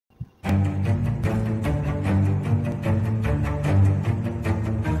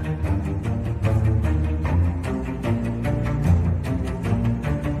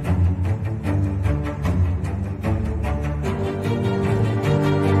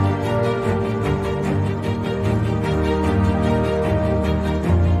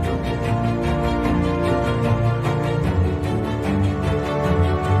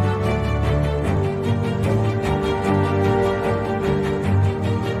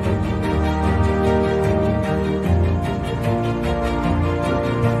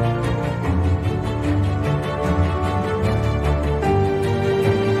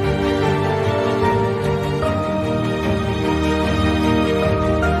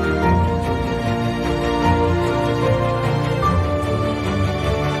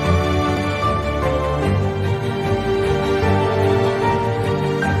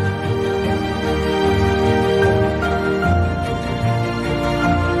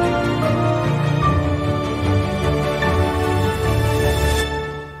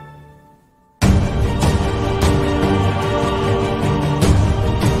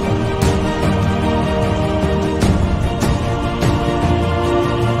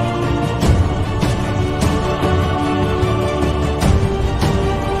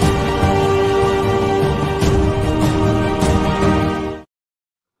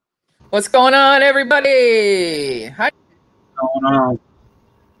What's going on, everybody? Hi. Going on?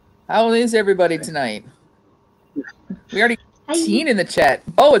 How is everybody tonight? We already got Teen in the chat.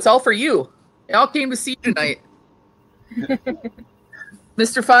 Oh, it's all for you. They all came to see you tonight.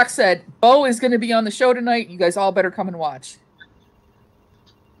 Mr. Fox said, Bo is going to be on the show tonight. You guys all better come and watch.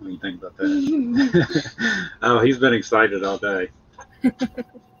 What do you think about that? Oh, he's been excited all day.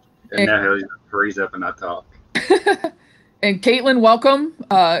 And now he'll freeze up and I talk. And Caitlin, welcome.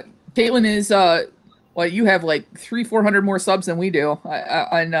 Caitlin is, well, you have like 300-400 more subs than we do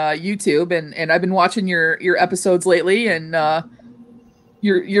on YouTube. And I've been watching your episodes lately and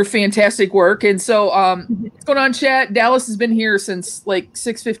your fantastic work. And so what's going on, chat? Dallas has been here since like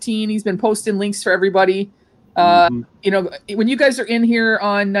 6:15. He's been posting links for everybody. You know, when you guys are in here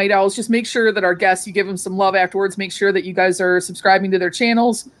on Night Owls, just make sure that our guests, you give them some love afterwards. Make sure that you guys are subscribing to their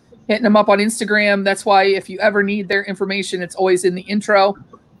channels, hitting them up on Instagram. That's why if you ever need their information, it's always in the intro.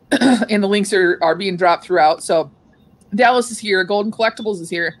 And the links are being dropped throughout. So Dallas is here. Golden Collectibles is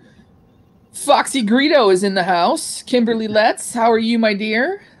here. Foxy Greedo is in the house. Kimberly Letts, how are you, my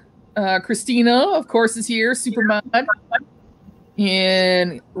dear? Christina, of course, is here. Supermod.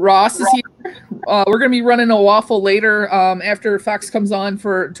 And Ross is here. We're going to be running a waffle later after Fox comes on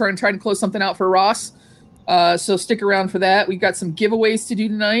for trying to close something out for Ross. So stick around for that. We've got some giveaways to do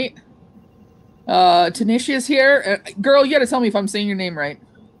tonight. Tanisha is here. Girl, you got to tell me if I'm saying your name right.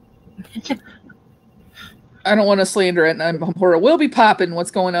 I don't want to slander it, and I'm poor. We'll be popping.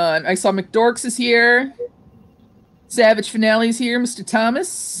 What's going on? I saw McDorks is here. Savage Finale's here. Mr.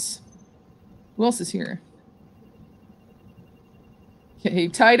 Thomas. Who else is here? Okay,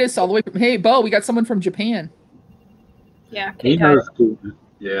 Titus, all the way from. Hey, Bo, we got someone from Japan. Yeah. He knows cool.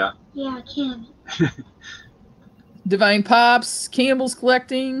 Yeah. Yeah, I can. Divine Pops. Campbell's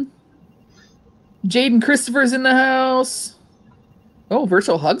collecting. Jaden Christopher's in the house. Oh,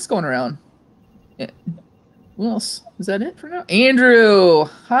 virtual hugs going around. Yeah. Who else? Is that it for now? Andrew.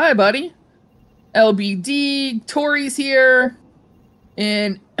 Hi, buddy. LBD. Tori's here.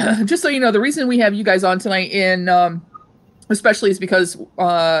 And just so you know, the reason we have you guys on tonight, and especially is because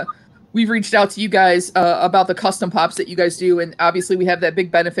we've reached out to you guys about the custom pops that you guys do. And obviously we have that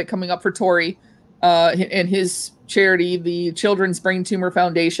big benefit coming up for Tori and his charity, the Children's Brain Tumor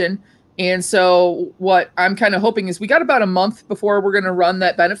Foundation. And so what I'm kind of hoping is we got about a month before we're going to run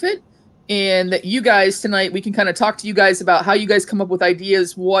that benefit, and that you guys tonight, we can kind of talk to you guys about how you guys come up with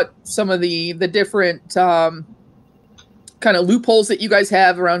ideas, what some of the different kind of loopholes that you guys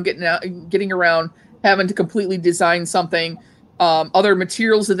have around getting around having to completely design something, other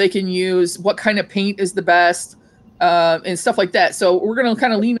materials that they can use, what kind of paint is the best, and stuff like that. So we're going to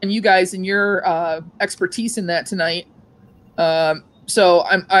kind of lean on you guys and your expertise in that tonight. So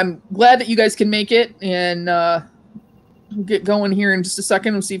I'm glad that you guys can make it, and we'll get going here in just a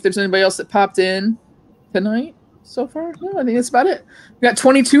second. We'll see if there's anybody else that popped in tonight so far. No, I think that's about it. We got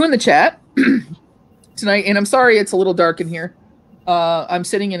 22 in the chat tonight, and I'm sorry it's a little dark in here. I'm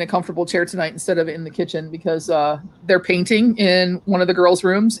sitting in a comfortable chair tonight instead of in the kitchen because they're painting in one of the girls'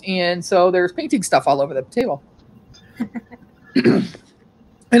 rooms, and so there's painting stuff all over the table.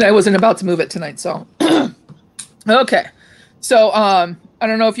 And I wasn't about to move it tonight, so okay. So I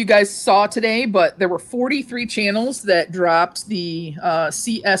don't know if you guys saw today, but there were 43 channels that dropped the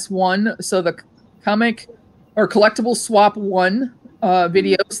CS1, so the comic or collectible swap 1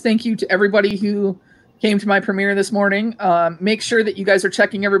 videos. Thank you to everybody who came to my premiere this morning. Make sure that you guys are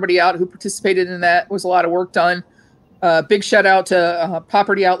checking everybody out who participated in that. It was a lot of work done. Big shout out to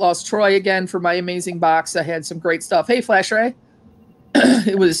Property Outlaws Troy again for my amazing box. I had some great stuff. Hey, Flash Ray.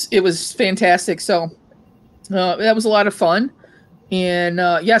 It was fantastic. So that was a lot of fun. And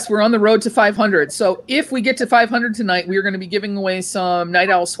yes, we're on the road to 500. So if we get to 500 tonight, we're going to be giving away some Night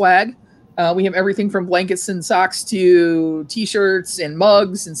Owl swag. We have everything from blankets and socks to t-shirts and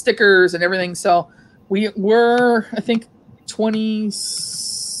mugs and stickers and everything. So we're, I think,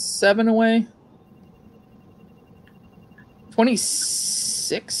 27 away.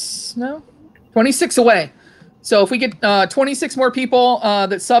 26? No? 26 away. So if we get 26 more people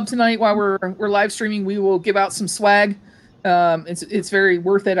that sub tonight while we're live streaming, we will give out some swag. It's very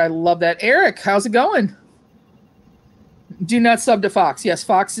worth it. I love that. Eric, how's it going? Do not sub to Fox. Yes,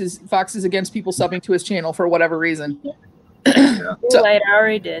 Fox is against people subbing to his channel for whatever reason. Yeah. So, late, I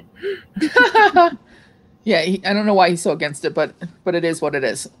already did. Yeah, I don't know why he's so against it, but it is what it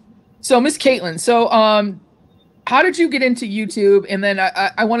is. So Miss Caitlin, so how did you get into YouTube? And then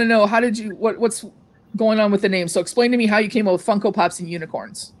I want to know what's going on with the name. So explain to me how you came up with Funko Pops and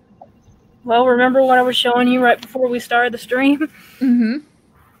Unicorns. Well, remember what I was showing you right before we started the stream? Mm-hmm.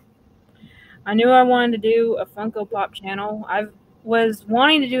 I knew I wanted to do a Funko Pop channel. I've was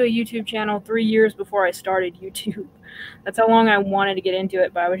wanting to do a YouTube channel 3 years before I started YouTube. That's how long I wanted to get into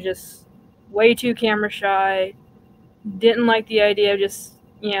it, but I was just way too camera shy. Didn't like the idea of just,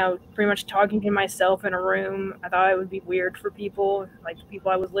 you know, pretty much talking to myself in a room. I thought it would be weird for people, like the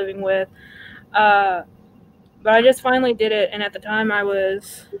people I was living with. But I just finally did it, and at the time I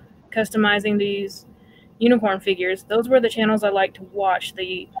was customizing these unicorn figures. Those were the channels I liked to watch,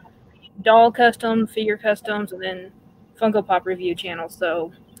 the doll custom, figure customs, and then Funko Pop review channels.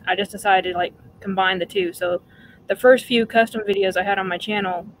 So I just decided to like combine the two. So the first few custom videos I had on my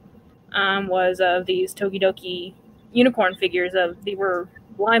channel was of these Tokidoki unicorn figures. They were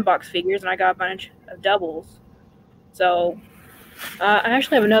blind box figures, and I got a bunch of doubles. So I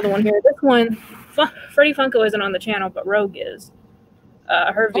actually have another one here. This one, Freddy Funko isn't on the channel, but Rogue is.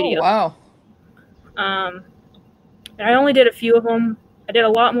 Her video. Oh, wow. And I only did a few of them. I did a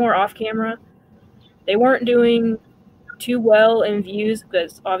lot more off camera. They weren't doing too well in views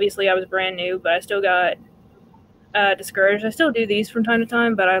because obviously I was brand new, but I still got discouraged. I still do these from time to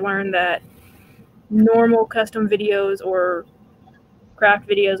time, but I learned that normal custom videos or craft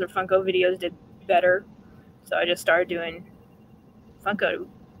videos or Funko videos did better. So I just started doing Funko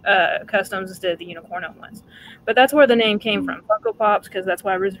customs instead of the unicorn ones. But that's where the name came from, Funko Pops, because that's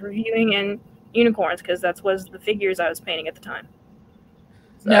why I was reviewing, and unicorns because that was the figures I was painting at the time.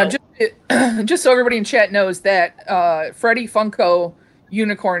 So. Now, just so everybody in chat knows that Freddy Funko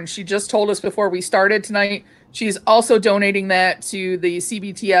unicorn, she just told us before we started tonight, she's also donating that to the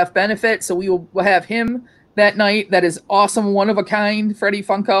CBTF benefit. So we will have him that night. That is awesome, one of a kind Freddy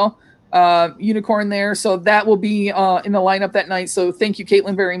Funko unicorn there. So that will be in the lineup that night. So thank you,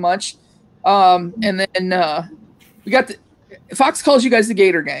 Caitlin, very much. And then we got Fox calls you guys the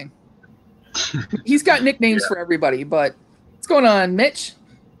Gator Gang. He's got nicknames for everybody, but what's going on, Mitch?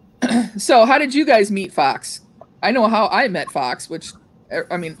 So how did you guys meet Fox? I know how I met Fox, which,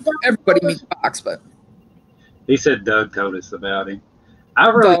 I mean, everybody meets Fox, but. He said Doug told us about him. I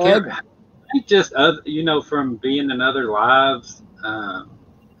really can't. He just, you know, from being in other lives, and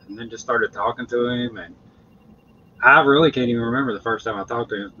then just started talking to him. And I really can't even remember the first time I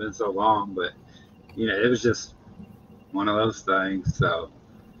talked to him. It's been so long, but, you know, it was just one of those things. So,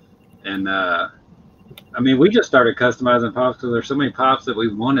 and, I mean, we just started customizing pops because there's so many pops that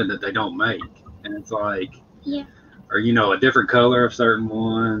we wanted that they don't make. And it's like, yeah. Or, you know, a different color of certain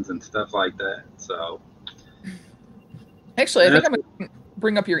ones and stuff like that. So. Actually, I think I'm going to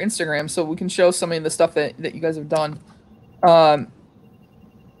bring up your Instagram so we can show some of the stuff that you guys have done. Now,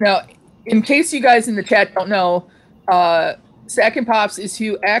 in case you guys in the chat don't know, Stackin Pops is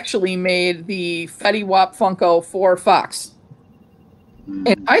who actually made the Fetty Wap Funko for Fox.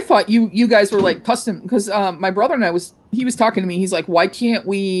 And I thought you guys were like custom, because my brother and he was talking to me. He's like, why can't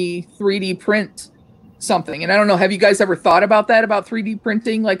we 3D print something? And I don't know, have you guys ever thought about that, about 3D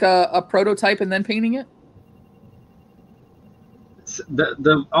printing like a prototype and then painting it?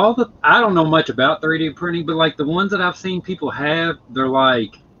 I don't know much about 3D printing, but like the ones that I've seen people have, they're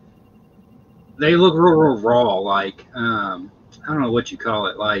like, they look real raw. Like, I don't know what you call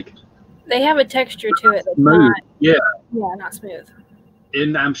it. Like, they have a texture to it that's smooth. not, yeah, not smooth.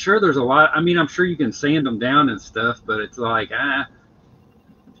 And I'm sure there's a lot. I mean, I'm sure you can sand them down and stuff, but it's like, I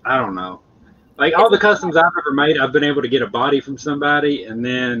don't know. Like all the customs I've ever made, I've been able to get a body from somebody and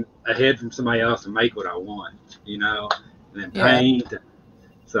then a head from somebody else and make what I want, you know, and then paint. Yeah.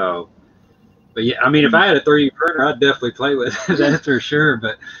 So, but yeah, I mean, if I had a 3D printer, I'd definitely play with it. That's for sure.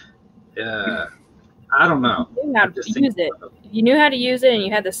 But I don't know. You knew how to use it. If you knew how to use it and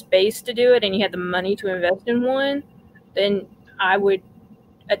you had the space to do it and you had the money to invest in one, then I would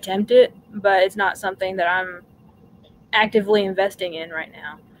attempt it, but it's not something that I'm actively investing in right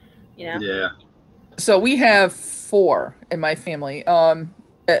now, you know? Yeah. So we have 4 in my family.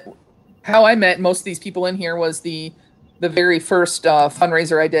 How I met most of these people in here was the very first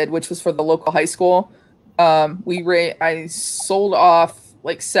fundraiser I did, which was for the local high school. I sold off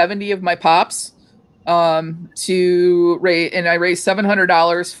like 70 of my pops and I raised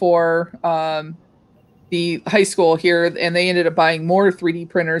 $700 for the high school here, and they ended up buying more 3D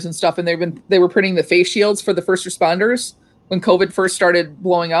printers and stuff. And they were printing the face shields for the first responders when COVID first started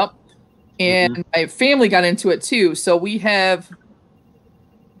blowing up. And my family got into it too. So we have,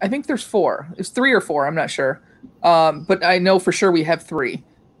 I think there's 4. It's 3 or 4. I'm not sure. But I know for sure we have 3.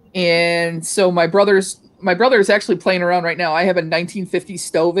 And so my brother is actually playing around right now. I have a 1950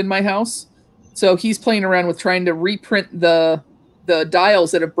 stove in my house. So he's playing around with trying to reprint the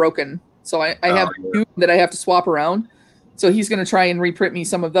dials that have broken. So I have 2 that I have to swap around. So he's going to try and reprint me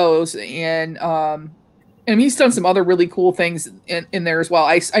some of those. And he's done some other really cool things in there as well.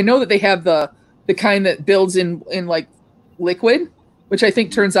 I know that they have the kind that builds in like liquid, which I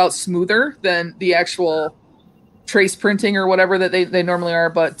think turns out smoother than the actual trace printing or whatever that they normally are.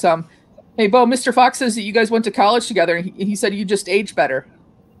 But hey, Bo, Mr. Fox says that you guys went to college together, and he said you just age better.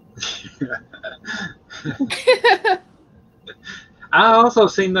 I also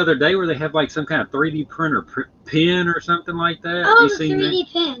seen the other day where they have like some kind of 3D printer pen or something like that. Oh, you the seen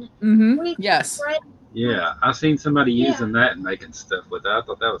 3D pen. Mm-hmm. Yes. Right. Yeah, I seen somebody using that and making stuff with it. I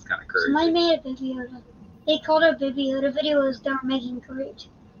thought that was kind of crazy. Somebody made a Baby Yoda. They called it Baby Yoda videos they were making great.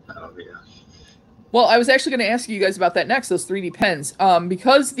 Oh yeah. Well, I was actually going to ask you guys about that next. Those 3D pens,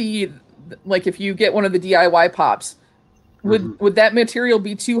 because like if you get one of the DIY pops. Would that material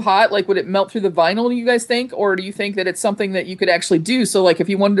be too hot? Like, would it melt through the vinyl, do you guys think? Or do you think that it's something that you could actually do? So, like, if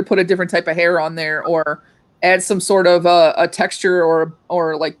you wanted to put a different type of hair on there or add some sort of a texture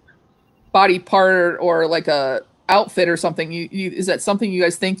or like body part or like a outfit or something, is that something you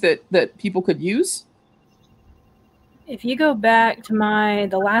guys think that people could use? If you go back to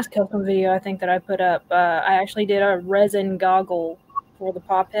the last custom video I think that I put up, I actually did a resin goggle for the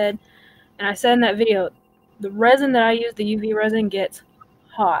pop head. And I said in that video, the resin that I use, the UV resin, gets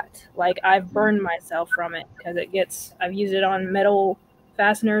hot. Like, I've burned myself from it because I've used it on metal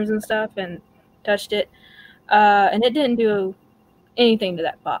fasteners and stuff and touched it. And it didn't do anything to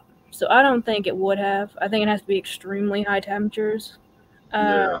that pop. So I don't think it would have. I think it has to be extremely high temperatures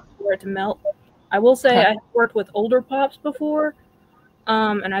for it to melt. I will say I've worked with older pops before,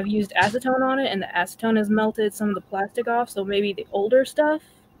 and I've used acetone on it, and the acetone has melted some of the plastic off. So maybe the older stuff,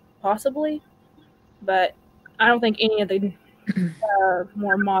 possibly. But I don't think any of the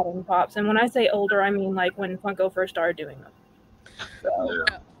more modern pops. And when I say older, I mean like when Funko first started doing them. So.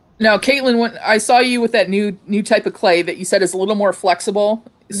 Yeah. Now, Caitlin, when I saw you with that new type of clay that you said is a little more flexible,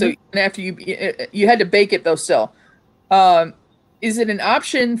 so after you had to bake it though still. Is it an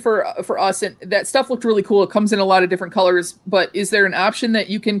option for us? And that stuff looked really cool. It comes in a lot of different colors, but is there an option that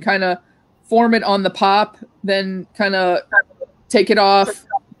you can kind of form it on the pop, then kind of take it off,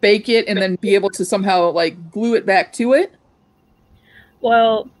 bake it, and then be able to somehow like glue it back to it?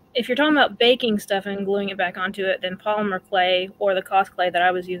 Well, if you're talking about baking stuff and gluing it back onto it, then polymer clay or the Cos clay that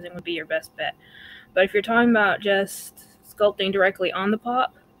I was using would be your best bet. But if you're talking about just sculpting directly on the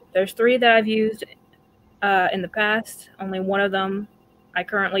pop, there's 3 that I've used in the past. Only one of them I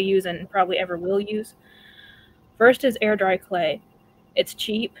currently use and probably ever will use. First is air dry clay. It's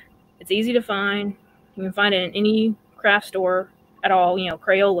cheap. It's easy to find. You can find it in any craft store at all.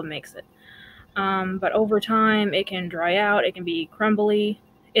 Crayola makes it. But over time, it can dry out. It can be crumbly.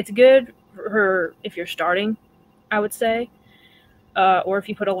 It's good for if you're starting, I would say. Or if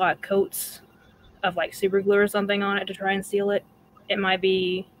you put a lot of coats of like super glue or something on it to try and seal it, it might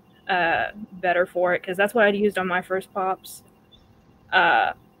be better for it, because that's what I'd used on my first pops.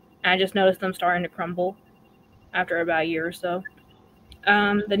 I just noticed them starting to crumble after about a year or so.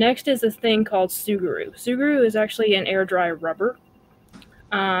 The next is this thing called Suguru. Suguru is actually an air dry rubber.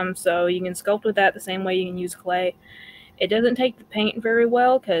 So you can sculpt with that the same way you can use clay. It doesn't take the paint very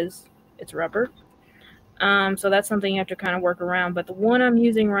well because it's rubber. So that's something you have to kind of work around. But the one I'm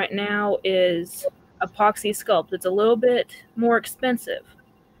using right now is epoxy sculpt. It's a little bit more expensive,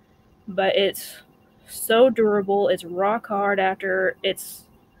 but it's so durable. It's rock hard after it's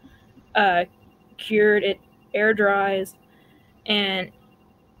cured. It air dries, and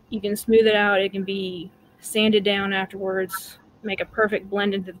you can smooth it out. It can be sanded down afterwards, make a perfect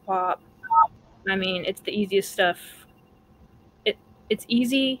blend into the pop. I mean, it's the easiest stuff. It's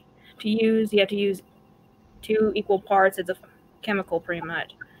easy to use. You have to use 2 equal parts. It's a chemical pretty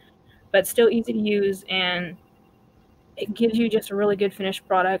much, but still easy to use, and it gives you just a really good finished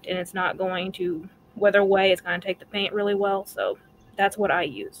product, and it's not going to weather away. It's going to take the paint really well. So that's what I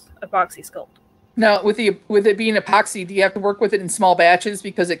use, epoxy sculpt. Now, with it being epoxy, do you have to work with it in small batches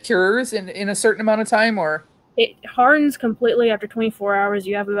because it cures in a certain amount of time, or? It hardens completely after 24 hours.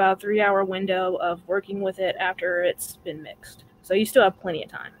 You have about a 3-hour window of working with it after it's been mixed. So you still have plenty of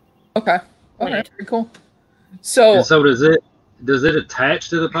time. Okay. All right. Very cool. So does it attach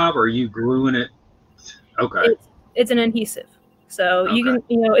to the pop, or are you gluing it? Okay. It's an adhesive. So you can,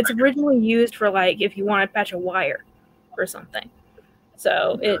 it's originally used for like if you want to patch a wire or something.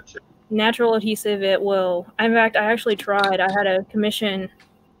 So Gotcha. Natural adhesive, it will. In fact, I actually tried. I had a commission.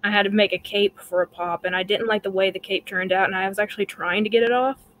 I had to make a cape for a pop, and I didn't like the way the cape turned out, and I was actually trying to get it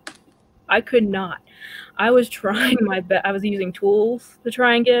off. I could not. I was trying my best. I was using tools to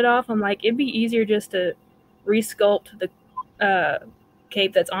try and get it off. I'm like, it'd be easier just to resculpt the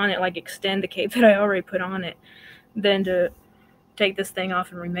cape that's on it, like extend the cape that I already put on it, than to take this thing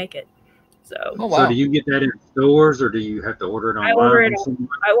off and remake it. So, oh, wow. So do you get that in stores, or do you have to order it online?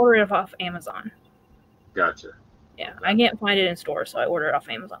 I order it off Amazon. Gotcha. Yeah, I can't find it in stores, so I order it off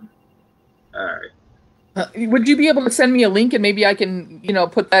Amazon. All right. Would you be able to send me a link and maybe I can,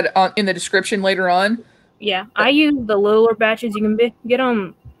 put that in the description later on? Yeah, I use the littler batches. You can get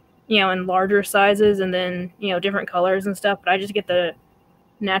them, in larger sizes and then, different colors and stuff. But I just get the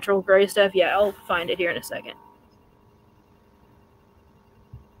natural gray stuff. Yeah, I'll find it here in a second.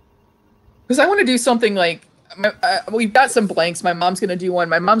 Because I want to do something like, we've got some blanks. My mom's going to do one.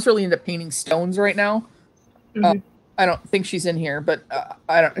 My mom's really into painting stones right now. Mm-hmm. I don't think she's in here, but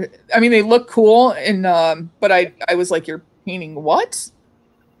I mean, they look cool. And, but I was like, you're painting what?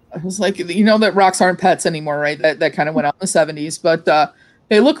 I was like, that rocks aren't pets anymore, right? That kind of went out in the 70s, but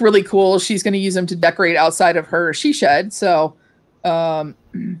they look really cool. She's going to use them to decorate outside of her she shed. So kind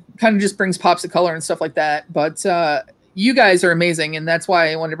of just brings pops of color and stuff like that. But you guys are amazing. And that's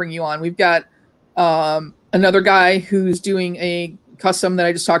why I wanted to bring you on. We've got another guy who's doing a custom that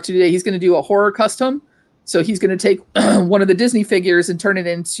I just talked to today. He's going to do a horror custom. So he's going to take one of the Disney figures and turn it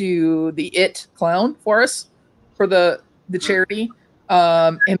into the It clown for us for the charity.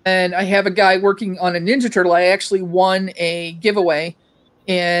 And then I have a guy working on a Ninja Turtle. I actually won a giveaway,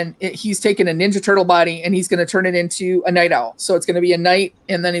 and he's taken a Ninja Turtle body and he's going to turn it into a night owl. So it's going to be a knight,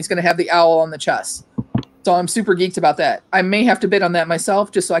 and then he's going to have the owl on the chest. So I'm super geeked about that. I may have to bid on that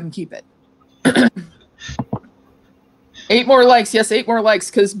myself just so I can keep it. 8 more likes. Yes, 8 more likes.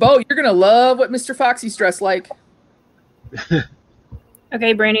 Because, Bo, you're going to love what Mr. Foxy's dressed like.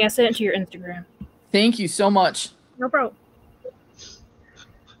 Okay, Brandy, I sent it to your Instagram. Thank you so much. No problem.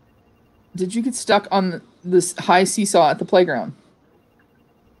 Did you get stuck on this high seesaw at the playground?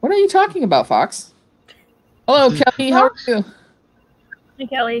 What are you talking about, Fox? Hello, Kelly. How are you? Hey,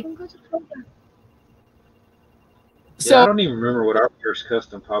 Kelly. So I don't even remember what our first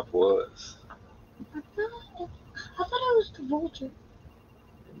custom pop was. I thought it was the Vulture. It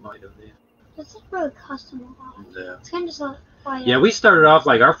might have been. That's not really custom. Yeah. It's kind of just like, yeah, we started off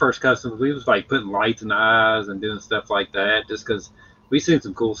like our first customs. We was like putting lights in the eyes and doing stuff like that, just because we seen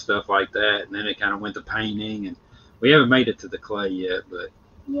some cool stuff like that, and then it kind of went to painting, and we haven't made it to the clay yet, but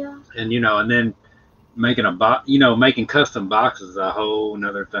yeah. And and then making making custom boxes is a whole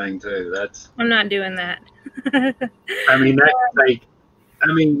another thing too. I'm not doing that.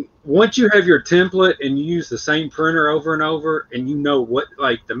 I mean, once you have your template and you use the same printer over and over, and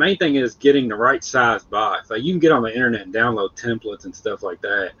the main thing is getting the right size box. Like, you can get on the internet and download templates and stuff like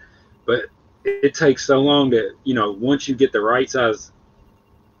that, but it takes so long to, once you get the right size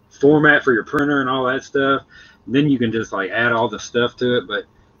format for your printer and all that stuff, then you can just like add all the stuff to it, but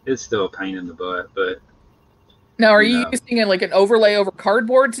it's still a pain in the butt. But now, are you using like an overlay over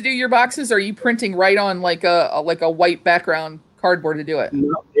cardboard to do your boxes, or are you printing right on like a white background cardboard to do it?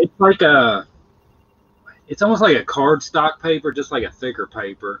 No, it's almost like a cardstock paper, just like a thicker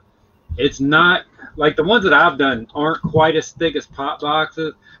paper. It's not like the ones that I've done aren't quite as thick as pop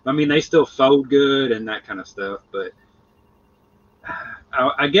boxes. I mean, they still fold good and that kind of stuff, but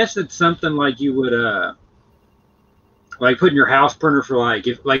I guess it's something like you would like put in your house printer for like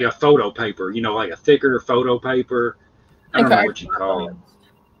a photo paper, like a thicker photo paper. I don't know what you call it.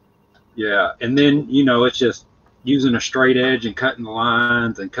 Yeah, and then it's just using a straight edge and cutting the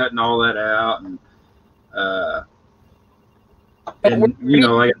lines and cutting all that out, and where do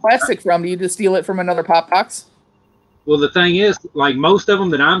you get plastic from? Do you just steal it from another pop box? Well, the thing is, like most of them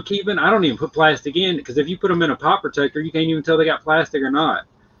that I'm keeping, I don't even put plastic in, because if you put them in a pop protector, you can't even tell they got plastic or not.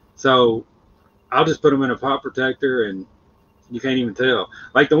 So I'll just put them in a pop protector and you can't even tell.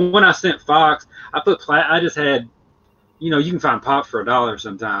 Like the one I sent Fox, I just had, you can find pops for $1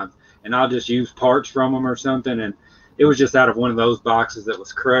 sometimes, and I'll just use parts from them or something, and it was just out of one of those boxes that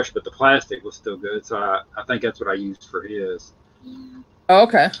was crushed, but the plastic was still good, so I think that's what I used for his. Yeah. Oh,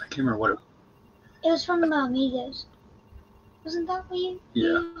 okay. I can't remember what it was. It was from Amigos. Wasn't that what you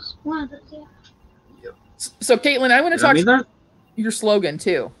used? One of those, yeah. Yep. So, Caitlin, I want to talk about your slogan,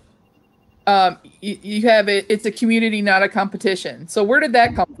 too. You have it. It's a community, not a competition. So where did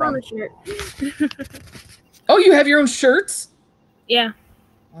that come from? On the shirt. Oh, you have your own shirts? Yeah.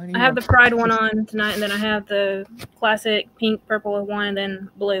 I have the Pride one on tonight, and then I have the classic pink, purple one, and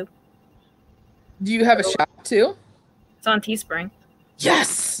then blue. Do you have a shop too? It's on Teespring.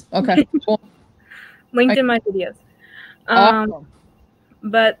 Yes. Okay. Cool. Linked in my videos. Awesome.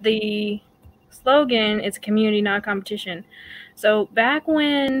 But the slogan is community, not competition. So back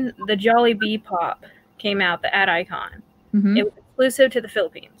when the Jolly Bee Pop came out, the ad icon, it was exclusive to the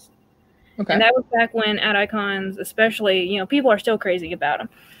Philippines. Okay. And that was back when ad icons, especially, people are still crazy about them.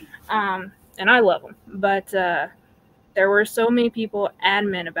 And I love them. But there were so many people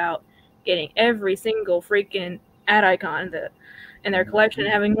adamant about getting every single freaking ad icon in their collection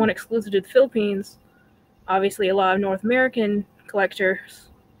and having one exclusive to the Philippines. obviously a lot of North American collectors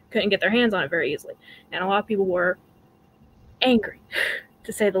couldn't get their hands on it very easily. And a lot of people were angry,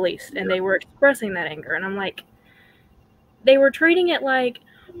 to say the least. And they were expressing that anger. And I'm like, they were treating it like,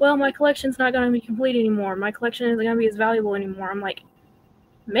 well, my collection's not going to be complete anymore. My collection isn't going to be as valuable anymore. I'm like,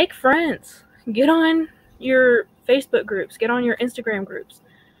 make friends. Get on your Facebook groups. Get on your Instagram groups.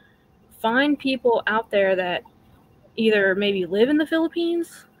 Find people out there that either maybe live in the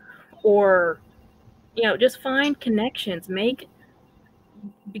Philippines or, you know, just find connections.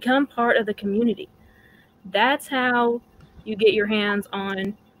 Become part of the community. That's how you get your hands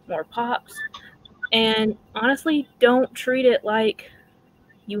on more pops. And honestly, don't treat it like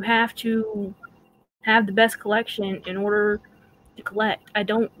you have to have the best collection in order to collect. I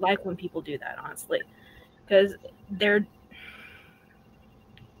don't like when people do that, honestly, because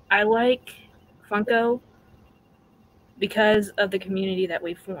I like Funko because of the community that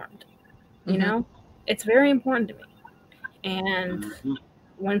we formed. You know, it's very important to me. And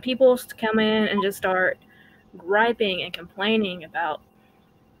when people come in and just start griping and complaining about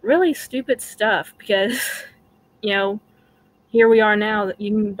really stupid stuff, because, you know, here we are now that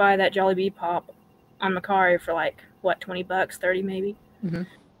you can buy that Jollibee pop on Macari for like, what, 20 bucks, 30 maybe?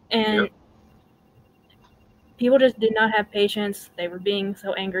 And people just did not have patience. They were being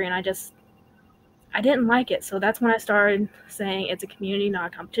so angry, and I didn't like it. So that's when I started saying it's a community,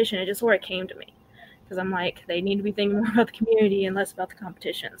 not a competition. It just where it came to me. Because I'm like, they need to be thinking more about the community and less about the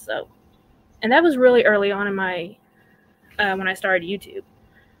competition. So, and that was really early on in my, when I started YouTube.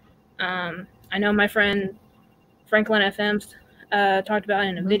 I know my friend Franklin FM's talked about it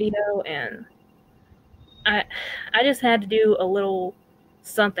in a video, and I just had to do a little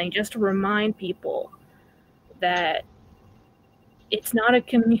something just to remind people that it's not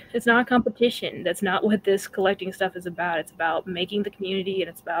a competition. That's not what this collecting stuff is about. It's about making the community, and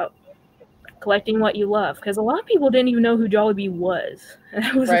it's about collecting what you love. Because a lot of people didn't even know who Jollibee was.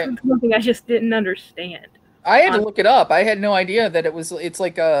 That was something I just didn't understand. I had to look it up. I had no idea that it's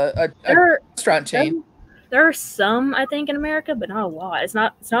like a restaurant chain. There are some, I think, in America, but not a lot. It's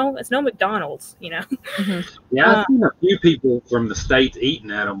no McDonald's, you know. Yeah, I've seen a few people from the States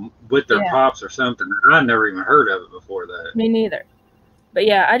eating at them with their pops or something. I never even heard of it before that. Me neither. But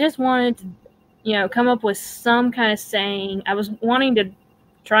yeah, I just wanted to, you know, come up with some kind of saying. I was wanting to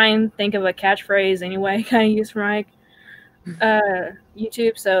try and think of a catchphrase anyway, kind of use for my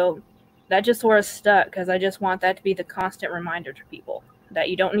YouTube. So that just sort of stuck, because I just want that to be the constant reminder to people that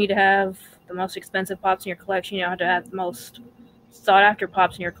you don't need to have the most expensive pops in your collection. You don't have to have the most sought after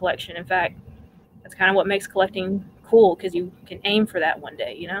pops in your collection. In fact, that's kind of what makes collecting cool, because you can aim for that one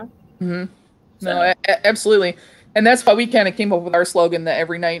day, you know? No, absolutely. And that's why we kind of came up with our slogan, the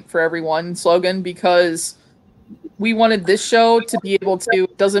Every Night for Everyone slogan, because we wanted this show to be able to,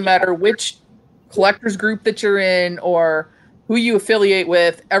 it doesn't matter which collectors group that you're in or who you affiliate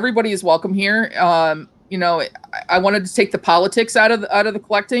with, everybody is welcome here. You know, I wanted to take the politics out of the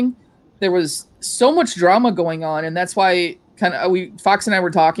collecting. There was so much drama going on, and that's why Fox and I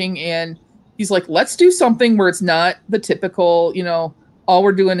were talking, and he's like, let's do something where it's not the typical, you know, all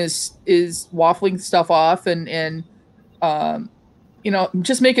we're doing is waffling stuff off and you know,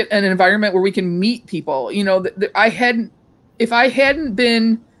 just make it an environment where we can meet people. You know, if I hadn't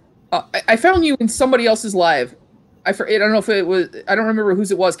been, I found you in somebody else's live. I don't know if it was, I don't remember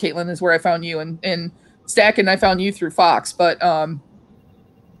whose it was. Caitlin is where I found you, and STACKIN, I found you through Fox, but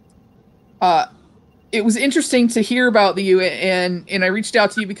it was interesting to hear about you, and I reached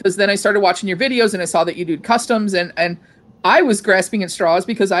out to you because then I started watching your videos and I saw that you do customs, and I was grasping at straws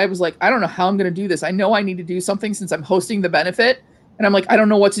because I was like, I don't know how I'm going to do this. I know I need to do something since I'm hosting the benefit, and I'm like, I don't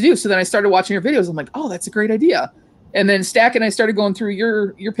know what to do. So then I started watching your videos. I'm like, oh, that's a great idea. And then STACKIN, I started going through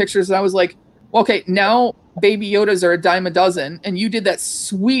your pictures, and I was like, well, okay, now Baby Yodas are a dime a dozen, and you did that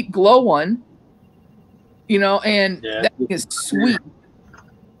sweet glow one, you know, and that thing is sweet.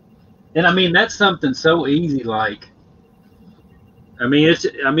 And I mean, that's something so easy. Like, I mean,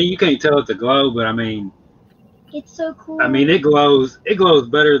 you can't tell it's a glow, but I mean, it's so cool. I mean, it glows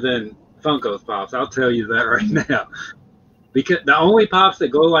better than Funko's pops. I'll tell you that right now. Because the only pops that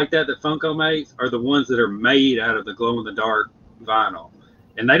glow like that Funko makes are the ones that are made out of the glow-in-the-dark vinyl.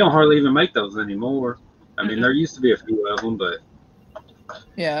 And they don't hardly even make those anymore. I mean, there used to be a few of them, but...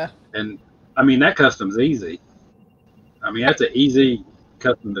 Yeah. And, I mean, that custom's easy. I mean, that's an easy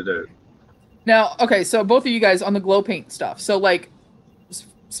custom to do. Now, okay, so both of you guys on the glow paint stuff. So, like,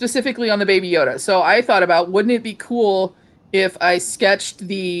 specifically on the Baby Yoda. So I thought about, wouldn't it be cool if I sketched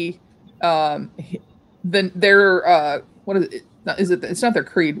their what is it? It's not their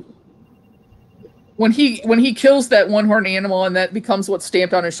creed. When he kills that one horned animal and that becomes what's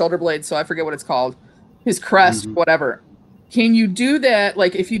stamped on his shoulder blade, so I forget what it's called. his crest, whatever. Can you do that?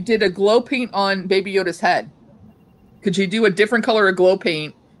 Like if you did a glow paint on Baby Yoda's head, could you do a different color of glow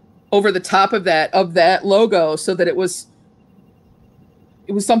paint over the top of that logo so that it was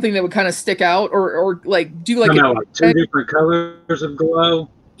something that would kind of stick out, or like do like, like two different colors of glow?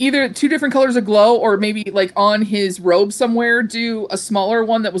 Either two different colors of glow, or maybe like on his robe somewhere, do a smaller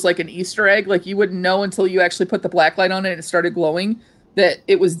one that was like an Easter egg. Like you wouldn't know until you actually put the black light on it and it started glowing that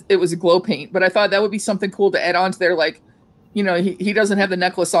it was a glow paint. But I thought that would be something cool to add on to there. Like, you know, he doesn't have the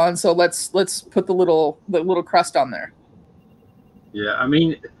necklace on, so let's put the little crest on there. Yeah, I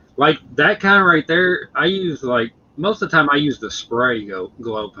mean, like that kind of right there, I use like most of the time I use the spray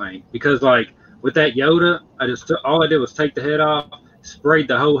glow paint, because like with that Yoda, all I did was take the head off, sprayed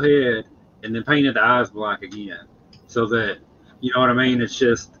the whole head, and then painted the eyes black again, so that, you know what I mean, it's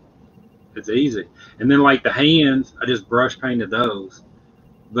easy. And then like the hands, I just brush painted those.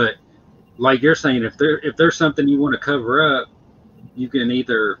 But like you're saying, if there's something you want to cover up, you can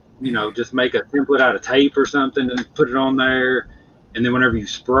either, you know, just make a template out of tape or something and put it on there, and then whenever you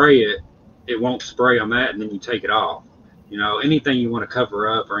spray it, it won't spray on that, and then you take it off. You know, anything you want to cover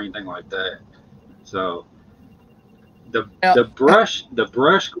up or anything like that. So the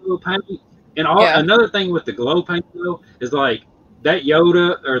brush glow paint, and another thing with the glow paint though is like that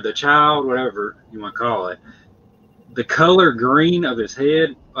Yoda or the child, whatever you want to call it, the color green of his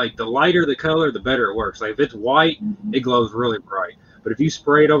head, like the lighter the color, the better it works. Like if it's white, it glows really bright. But if you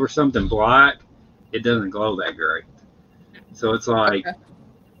spray it over something black, it doesn't glow that great. So it's like,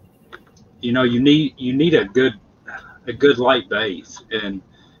 you know, you need a good light base. And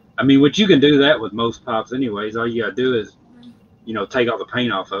I mean, which you can do that with most pops anyways. All you gotta do is, you know, take all the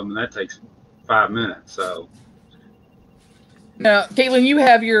paint off of them, and that takes 5 minutes. So now, Caitlin, you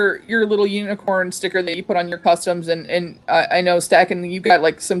have your little unicorn sticker that you put on your customs, and I know Stackin, you got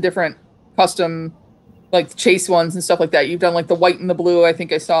like some different custom, like chase ones and stuff like that. You've done like the white and the blue, I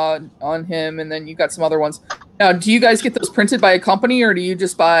think I saw on him, and then you got some other ones. Now, do you guys get those printed by a company, or do you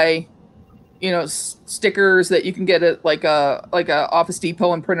just buy, you know, stickers that you can get at like a Office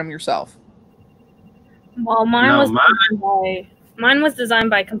Depot and print them yourself? Well, mine was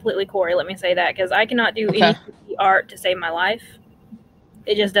designed by completely Corey. Let me say that, because I cannot do any art to save my life.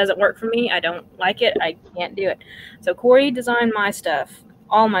 It just doesn't work for me. I don't like it. I can't do it. So Corey designed my stuff,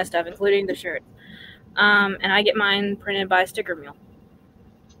 all my stuff, including the shirt. And I get mine printed by Sticker Mule.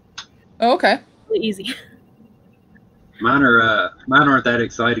 Oh, okay. Really easy. Mine aren't that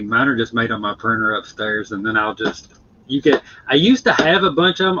exciting. Mine are just made on my printer upstairs, and then I used to have a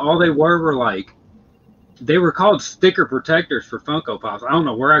bunch of them. All they were like, they were called sticker protectors for Funko Pops. I don't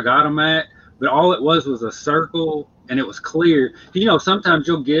know where I got them at, but all it was a circle, and it was clear. You know, sometimes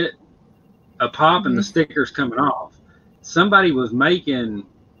you'll get a pop and the sticker's coming off. Somebody was making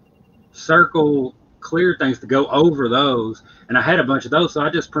circle clear things to go over those, and I had a bunch of those, so I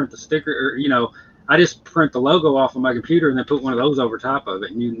just print the sticker, or, you know, I just print the logo off of my computer and then put one of those over top of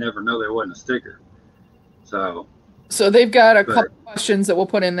it, and you never know there wasn't a sticker. So they've got a couple questions that we'll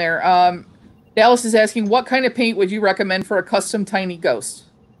put in there. Dallas is asking, what kind of paint would you recommend for a custom tiny ghost?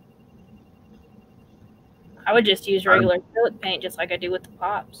 I would just use regular acrylic paint, just like I do with the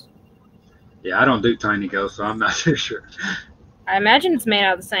pops. Yeah, I don't do tiny ghosts, so I'm not too sure. I imagine it's made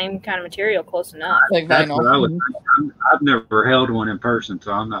out of the same kind of material, close enough. Like That's vinyl. what I would think. I've never held one in person,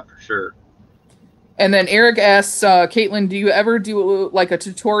 so I'm not for sure. And then Eric asks, Caitlin, do you ever do like a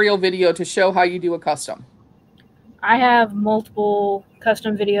tutorial video to show how you do a custom? I have multiple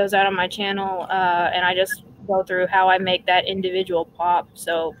custom videos out on my channel, and I just go through how I make that individual pop.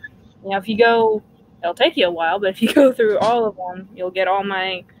 So, you know, if you go, it'll take you a while, but if you go through all of them, you'll get all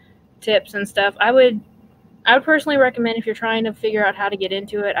my tips and stuff. I would personally recommend, if you're trying to figure out how to get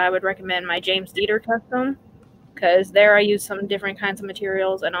into it, I would recommend my James Dieter custom, because there I use some different kinds of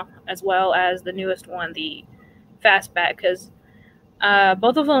materials, and as well as the newest one, the Fastback, because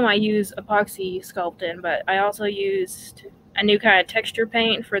both of them I use epoxy sculpt in, but I also used a new kind of texture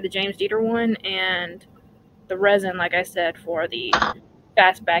paint for the James Dieter one, and the resin, like I said, for the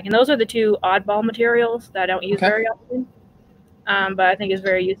Fastback. And those are the two oddball materials that I don't use very often, but I think is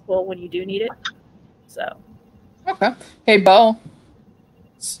very useful when you do need it. So. Okay. Hey, Bo.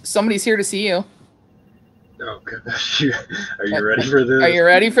 Somebody's here to see you. Oh, goodness. Are you ready for this? Are you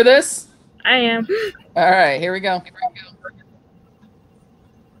ready for this? I am. All right, here we go.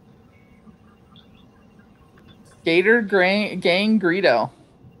 Gator Gang Greedo.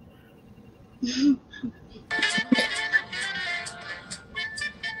 How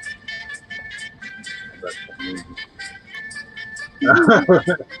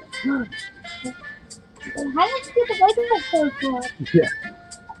did you get the Lego so far? Yeah.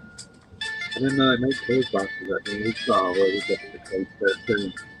 I didn't know they made code boxes. I think we saw where we got the code there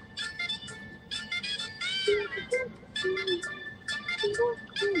too.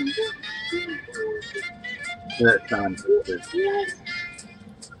 That time.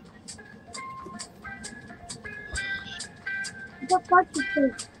 What part is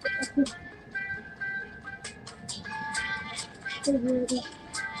this?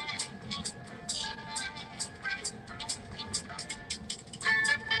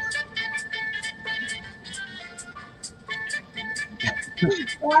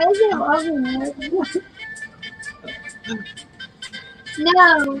 Why is it oven?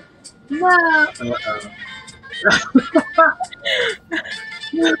 No. No.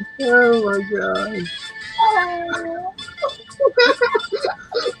 Oh my god.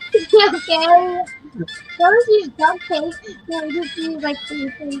 Okay. Those use duct tape. No, we just use like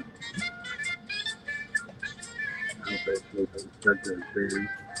anything. I hope they sleep in the theory.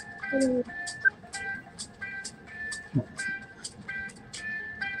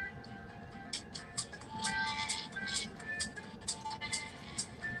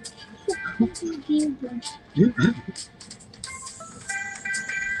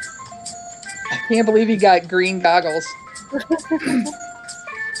 I can't believe he got green goggles.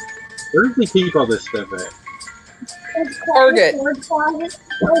 Where does he keep all this stuff at? Target.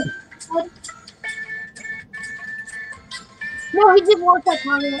 No, he did work at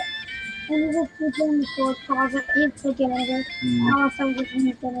Target. And he just put it in the store closet. He'd take it over. And also just in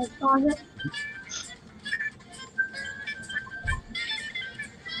his closet.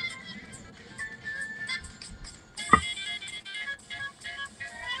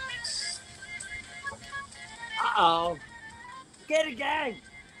 Uh-oh. Get a gang.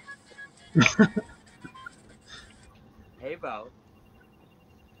 Hey, Bo.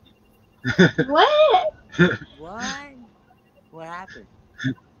 What? What? What happened?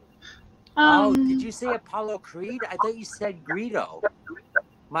 Um, Oh, did you say Apollo Creed? I thought you said Greedo.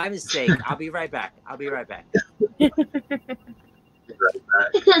 My mistake. I'll be right back. I'll be right back.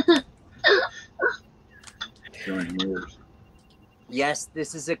 Showing yours. Yes,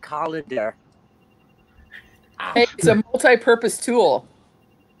 this is a colander. Hey, it's a multi-purpose tool.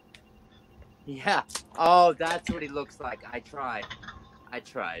 Yeah. Oh, that's what he looks like. I tried. Hey,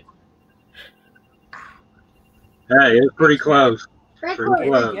 it's pretty close. Pretty Pretty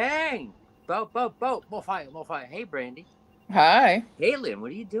cool. close. Gang. Bo. More fire. Hey, Brandy. Hi. Caitlin, what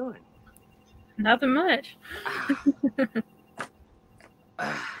are you doing? Nothing much.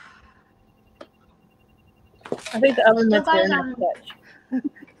 I think the oven mitts are in the touch.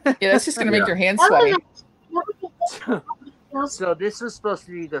 Yeah, that's just gonna make your hands That sweaty. So this was supposed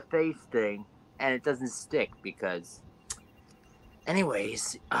to be the face thing, and it doesn't stick because.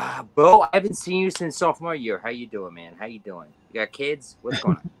 Anyways, Bo, I haven't seen you since sophomore year. How you doing, man? How you doing? You got kids? What's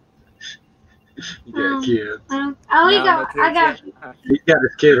going on? You got kids. No kids yet? He's got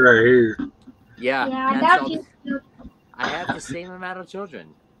his kid right here. Yeah. Yeah, I that's got all- you. I have the same amount of children.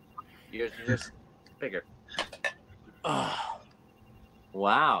 Yours are just bigger. Oh,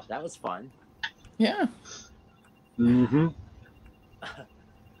 wow, that was fun. Yeah. Mm-hmm. I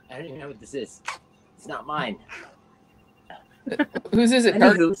don't even know what this is. It's not mine. Whose is it?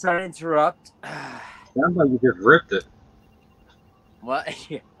 Dark? Anywho, sorry to interrupt. Sounds like you just ripped it. What?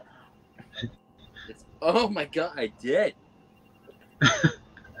 Oh my god, I did.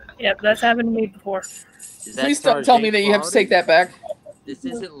 Yep, that's happened to me before. Is that Please don't tell me that you have to take that back. This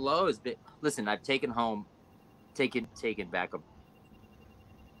isn't Lowe's, but listen, I've taken back a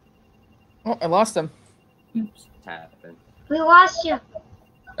Oh, I lost him. Oops. happen. We lost you.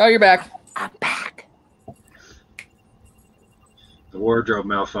 Oh, you're back. I'm back. The wardrobe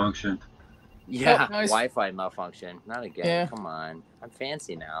malfunction. Yeah, Oh, nice. Wi-Fi malfunction. Not again. Yeah. Come on, I'm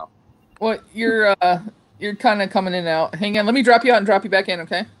fancy now. Well, you're kind of coming in and out. Hang on, let me drop you out and drop you back in,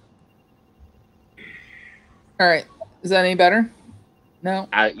 okay? All right. Is that any better? No.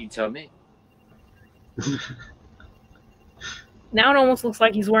 You tell me. Now it almost looks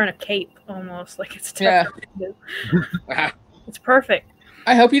like he's wearing a cape, almost like it's Yeah. It's perfect.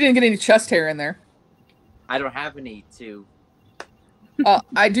 I hope you didn't get any chest hair in there. I don't have any to.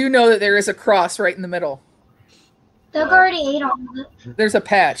 I do know that there is a cross right in the middle. Doug already ate all of it. There's a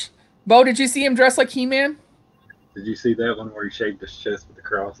patch. Bo, did you see him dressed like He-Man? Did you see that one where he shaved his chest with the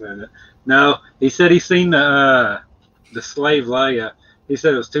cross in it? No, he said he seen the slave Leia. He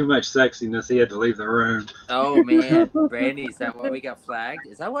said it was too much sexiness. He had to leave the room. Oh man, Brandy, is that why we got flagged?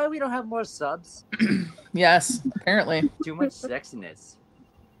 Is that why we don't have more subs? Yes, apparently. Too much sexiness.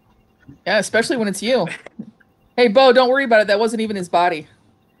 Yeah, especially when it's you. Hey, Bo, don't worry about it. That wasn't even his body.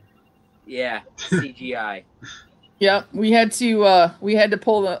 Yeah, CGI. Yeah, we had to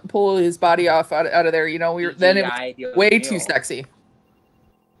pull his body off out of there. You know, it was way too sexy.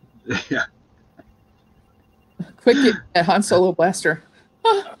 Yeah. Quick, get that Han Solo blaster.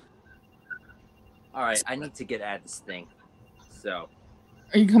 All right, I need to get out of this thing. So,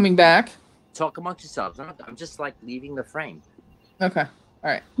 are you coming back? Talk amongst yourselves. I'm just like leaving the frame. Okay.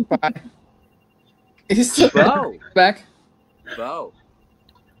 All right. Bye. He's still Bo. back. Bo.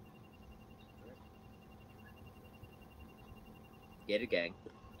 Get it, gang.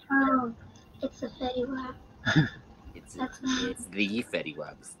 Oh, it's a Fetty Wap. It's the Fetty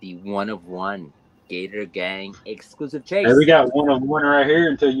Webs, the one of one Gator Gang exclusive chase. Hey, we got one of one right here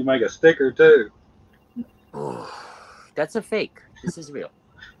until you make a sticker too. That's a fake. This is real.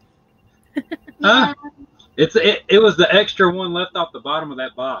 Huh? It was the extra one left off the bottom of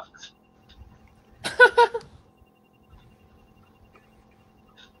that box.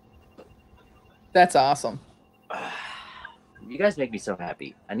 That's awesome. You guys make me so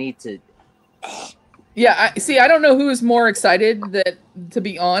happy. I need to. Yeah, I don't know who is more excited to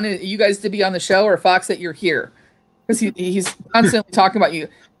be on, you guys to be on the show, or Fox that you're here, because he's constantly talking about you,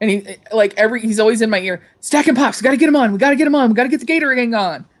 and he's always in my ear. Stackin' Pops, we got to get him on. We got to get him on. We got to get the Gator Gang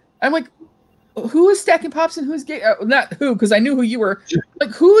on. I'm like, who is Stackin' Pops and who's not who? Because I knew who you were.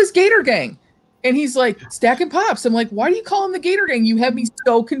 Like, who is Gator Gang? And he's like, Stackin' Pops. I'm like, why do you call him the Gator Gang? You have me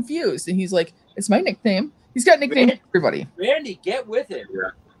so confused. And he's like, it's my nickname. He's got nicknames for everybody. Randy, get with him.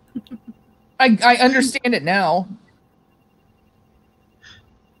 Yeah. I understand it now.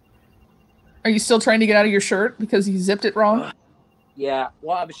 Are you still trying to get out of your shirt because you zipped it wrong? Yeah.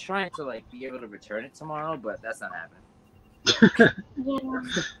 Well, I was trying to be able to return it tomorrow, but that's not happening.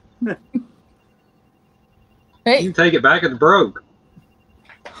 Yeah. Hey, you can take it back. It's broke.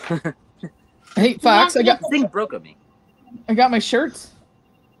 Hey, Fox, This thing broke on me. I got my shirts.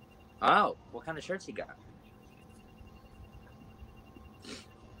 Oh, what kind of shirts you got?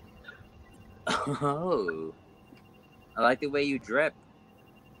 Oh, I like the way you drip.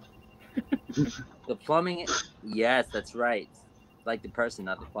 The plumbing, yes, that's right. Like the person,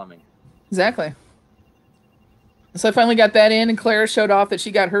 not the plumbing. Exactly. So I finally got that in, and Clara showed off that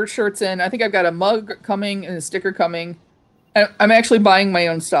she got her shirts in. I think I've got a mug coming and a sticker coming. I'm actually buying my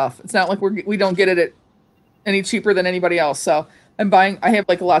own stuff. It's not like we don't get it at any cheaper than anybody else. So I have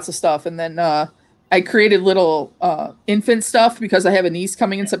lots of stuff, and then I created little infant stuff because I have a niece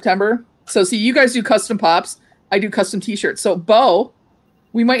coming in September. So see, you guys do custom pops. I do custom t-shirts. So Bo,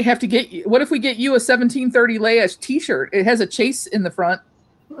 we might have to get you. What if we get you a 1730 Leia t-shirt? It has a chase in the front.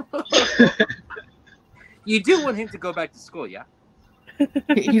 You do want him to go back to school, yeah?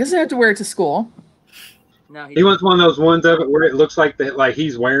 He doesn't have to wear it to school. No, He wants one of those ones of it where it looks like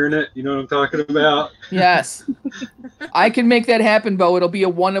he's wearing it. You know what I'm talking about? Yes. I can make that happen, Bo. It'll be a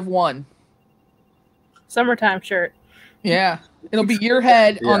one of one. Summertime shirt. Yeah. It'll be your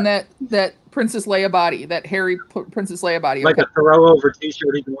head on that Princess Leia body, that hairy Princess Leia body. Like a throw over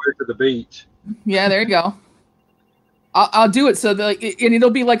t-shirt he can wear to the beach. Yeah, there you go. I'll do it so that, and it'll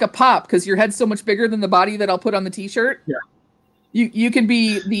be like a pop because your head's so much bigger than the body that I'll put on the t-shirt. Yeah. You can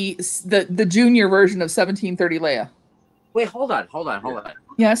be the junior version of 1730 Leia. Wait, hold on.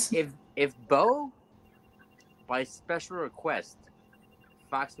 Yes. If Bo, by special request,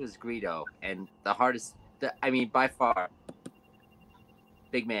 Fox was Greedo, and the hardest, by far,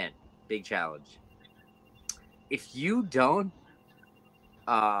 big man, big challenge. If you don't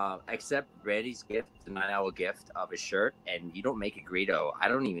accept Randy's gift, the 9-hour gift of a shirt, and you don't make a Greedo, I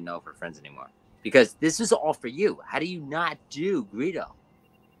don't even know if we're friends anymore. Because this is all for you. How do you not do Greedo?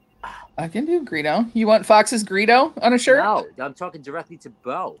 I can do Greedo. You want Fox's Greedo on a shirt? No, I'm talking directly to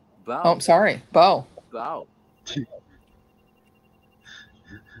Bo. Oh, sorry. Bo.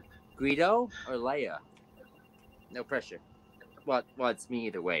 Greedo or Leia? No pressure. Well, it's me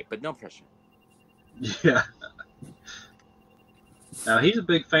either way, but no pressure. Yeah. Now, he's a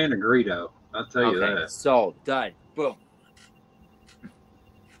big fan of Greedo. I'll tell you that. Sold. Done. Boom.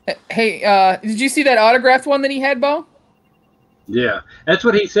 Hey, did you see that autographed one that he had, Bo? Yeah, that's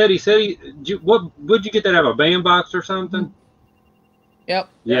what he said. He said, would you get that out of a bandbox or something? Yep.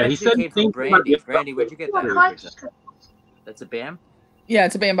 Yeah, he said. Came from Brandy. Brandy, where'd you get that? That's a BAM? Yeah,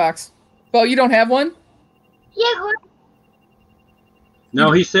 it's a bandbox. Bo, you don't have one? Yeah.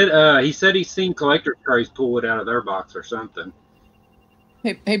 No, he said he's seen collector trays pull it out of their box or something.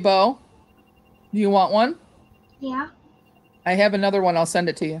 Hey, Bo, do you want one? Yeah. I have another one. I'll send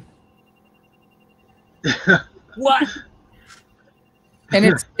it to you. What? And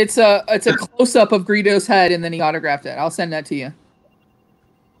it's a close up of Greedo's head, and then he autographed it. I'll send that to you.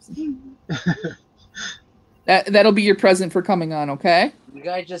 That'll be your present for coming on, okay? You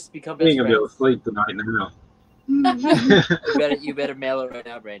guys just become He best ain't gonna be able friends. to sleep tonight now. You better mail it right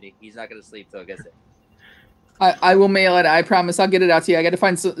now, Brandy. He's not gonna sleep till he gets it. I will mail it. I promise. I'll get it out to you. I got to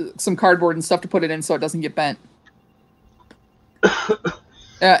find some cardboard and stuff to put it in so it doesn't get bent.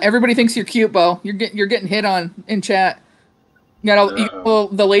 Everybody thinks you're cute, Bo. You're getting hit on in chat. You got all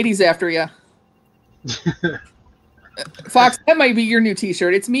the ladies after you. Fox, that might be your new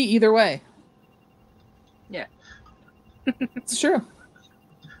T-shirt. It's me either way. Yeah, it's true.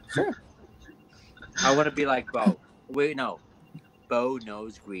 Sure. I want to be like Bo. Wait, no. Bo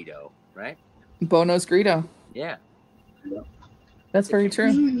knows Guido, right? Bo knows Greedo. Yeah. That's very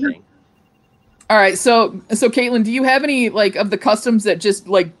true. All right, so Caitlin, do you have any like of the customs that just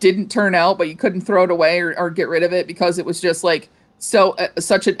like didn't turn out, but you couldn't throw it away or get rid of it because it was just like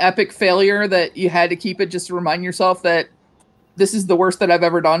such an epic failure that you had to keep it just to remind yourself that this is the worst that I've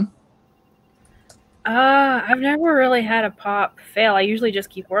ever done? I've never really had a pop fail. I usually just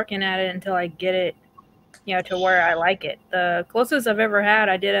keep working at it until I get it, to where I like it. The closest I've ever had,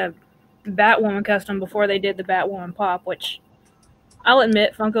 I did a Batwoman custom before they did the Batwoman pop, which I'll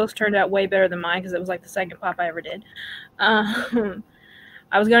admit Funko's turned out way better than mine because it was like the second pop I ever did. I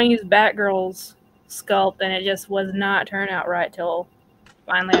was going to use Batgirl's sculpt and it just was not turn out right till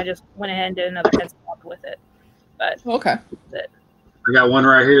finally I just went ahead and did another head sculpt with it. But okay. I got one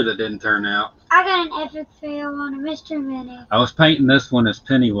right here that didn't turn out. I got an epic fail on a Mr. Mini. I was painting this one as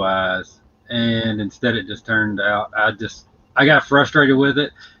Pennywise, and instead it just turned out, I got frustrated with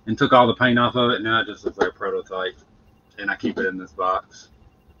it and took all the paint off of it, and now it just looks like a prototype. And I keep it in this box.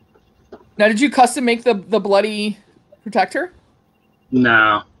 Now, did you custom make the bloody protector?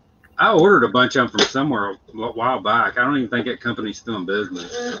 No. I ordered a bunch of them from somewhere a while back. I don't even think that company's still in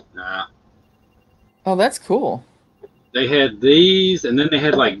business. Nah. Oh, that's cool. They had these, and then they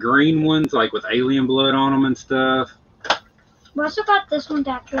had like green ones, like with alien blood on them and stuff. We also got this one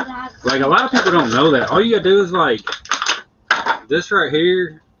after that. Like, a lot of people don't know that. All you gotta do is like this right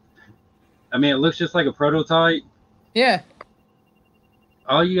here. I mean, it looks just like a prototype. Yeah.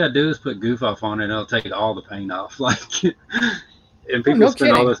 All you gotta do is put goof off on it, and it'll take all the paint off. Like, and people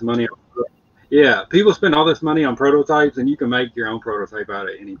spend all this money. Yeah, people spend all this money on prototypes, and you can make your own prototype out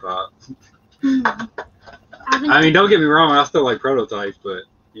of any pop. I mean, don't get me wrong, I still like prototypes, but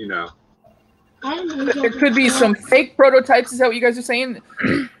There could be some fake prototypes. Is that what you guys are saying?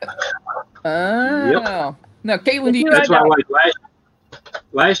 Oh. Yep. No, Caitlin, do you? That's why, like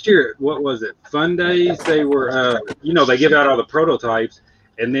last year, what was it? Fun Days. They were, they give out all the prototypes,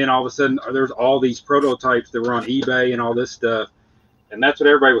 and then all of a sudden, there's all these prototypes that were on eBay and all this stuff. And that's what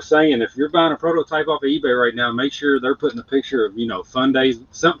everybody was saying. If you're buying a prototype off of eBay right now, make sure they're putting a picture of, Fun Days,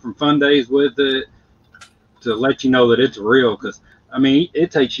 something from Fun Days with it to let you know that it's real. Because, I mean,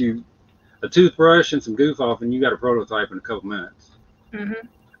 it takes you a toothbrush and some goof off, and you got a prototype in a couple minutes. Mm-hmm.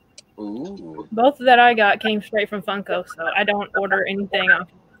 Ooh. Both that I got came straight from Funko, so I don't order anything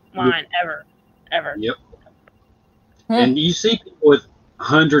offline ever. Yep. And you see people with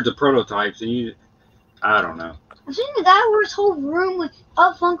hundreds of prototypes, and I don't know. I think that was his whole room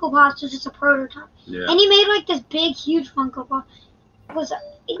of Funko Pops was just a prototype. Yeah. And he made like this big, huge Funko Pop.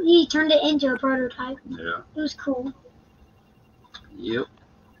 He turned it into a prototype. Yeah. It was cool. Yep.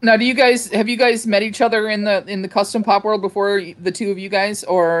 Now, have you guys met each other in the custom pop world before, the two of you guys,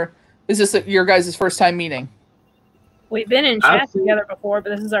 or is this your guys' first time meeting? We've been in chat together before, but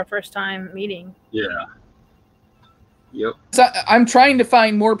this is our first time meeting. Yeah. Yep. So I'm trying to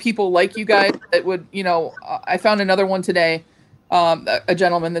find more people like you guys that would, I found another one today, a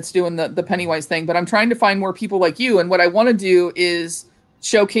gentleman that's doing the Pennywise thing, but I'm trying to find more people like you. And what I want to do is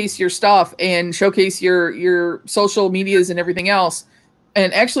showcase your stuff and showcase your social medias and everything else.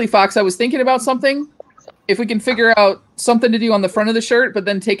 And actually, Fox, I was thinking about something. If we can figure out something to do on the front of the shirt, but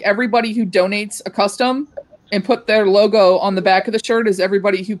then take everybody who donates a custom and put their logo on the back of the shirt as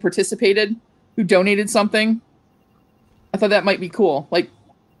everybody who participated, who donated something. I thought that might be cool. Like,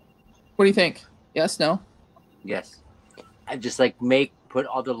 what do you think? Yes, no? Yes. I just put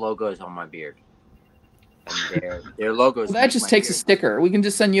all the logos on my beard. And their logos. Well, that just takes a sticker. We can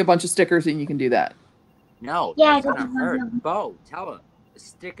just send you a bunch of stickers and you can do that. No, yeah, that's gonna hurt. Bo, tell him. A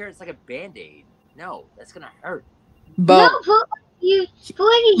sticker is like a Band-Aid. No, that's gonna hurt. Bo, no, he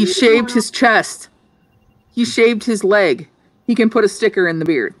shaved his chest. He shaved his leg. He can put a sticker in the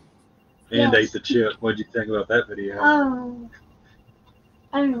beard. And ate the chip. What'd you think about that video? Oh,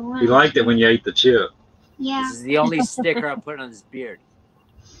 I don't know. He liked it when you ate the chip. Yeah. This is the only sticker I put on his beard.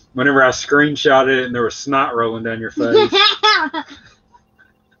 Whenever I screenshotted it and there was snot rolling down your face.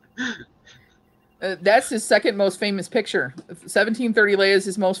 That's his second most famous picture. 1730 Leia is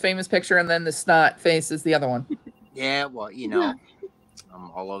his most famous picture, and then the snot face is the other one. Yeah, well,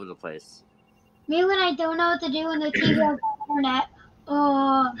 I'm all over the place. Me when I don't know what to do when the TV has no internet.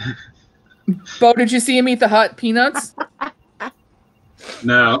 Bo, did you see him eat the hot peanuts?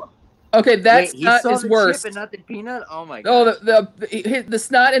 No. Okay, that's Wait, he not saw is the worse. chip and not the peanut? Oh my Oh, god. the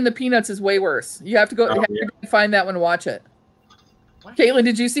snot in the peanuts is way worse. You have to go Oh, have yeah. to find that one and watch it. What? Caitlin,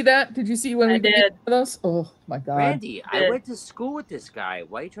 did you see that? Did you see when I we did did. those? Oh my god. Randy, I Did. went to school with this guy.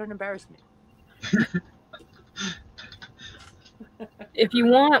 Why are you trying to embarrass me? If you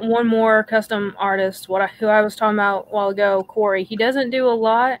want one more custom artist, who I was talking about a while ago, Corey, he doesn't do a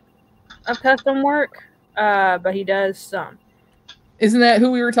lot of custom work, but he does some. Isn't that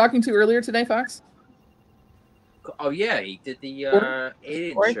who we were talking to earlier today, Fox? Oh yeah, he did the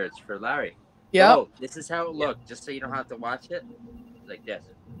alien Corey? shirts for Larry. Yeah. Oh, this is how it looked, just so you don't have to watch it. Like this.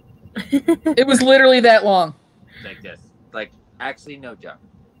 It was literally that long. Like this. Like, actually, no joke.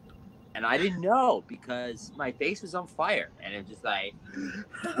 And I didn't know because my face was on fire. And it was just like,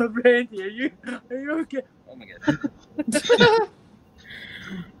 Randy, are you okay? Oh my god.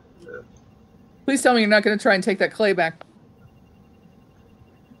 Please tell me you're not going to try and take that clay back.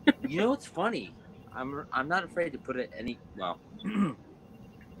 You know what's funny? I'm not afraid to put it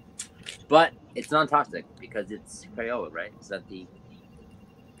but it's non-toxic because it's Crayola, right? Is that the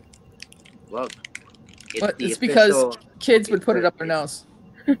It's because kids would put it up their nose.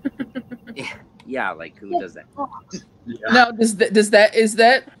 Yeah, like who does that? Yeah. Now, is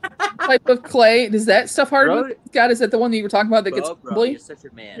that type of clay? Does that stuff harden? Bro, God, is that the one that you were talking about that gets bro, crumbly? you're such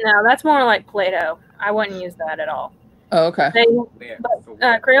a man. No, that's more like Play-Doh. I wouldn't use that at all. Oh, okay. Where? For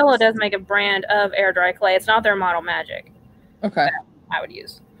what? Crayola does make a brand of air dry clay. It's not their Model Magic. Okay. I would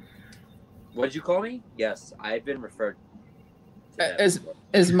use. What did you call me? Yes, I've been referred to that As before.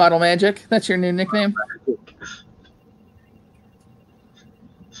 is Model Magic? That's your new nickname?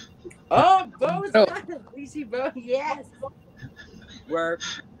 Oh, Bo is Oh. got it. We see Bo. Yes. Work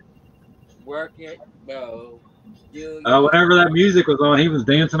it, Bo. Whenever that music was on, he was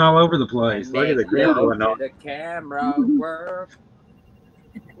dancing all over the place. Look at the crowd Look going on. at the camera.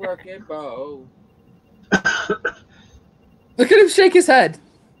 Work it, Bo. Look at him shake his head.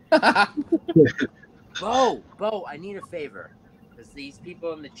 Bo, I need a favor. Because these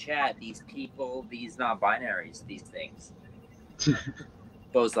people in the chat, these non-binaries, these things.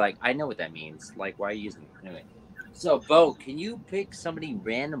 Bo's like, I know what that means. Like, why are you using it? Anyway. So, Bo, can you pick somebody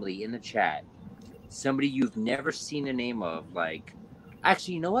randomly in the chat? Somebody you've never seen the name of. Like,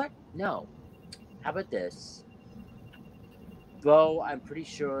 actually, you know what? No. How about this? Bo, I'm pretty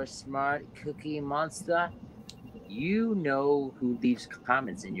sure Smart Cookie Monster, you know who leaves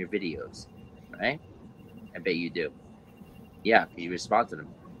comments in your videos, right? I bet you do. Yeah, you respond to them.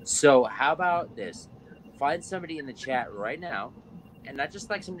 So how about this? Find somebody in the chat right now, and not just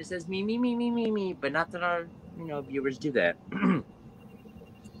like somebody says me, but not that our viewers do that.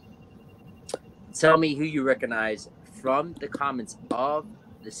 Tell me who you recognize from the comments of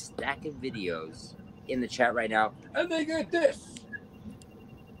the stack of videos in the chat right now, and they get this.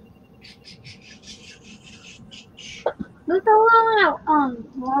 Look the one at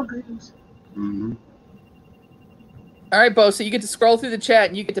Walgreens. Mm-hmm. All right, Bo, so you get to scroll through the chat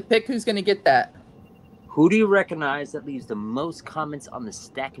and you get to pick who's going to get that. Who do you recognize that leaves the most comments on the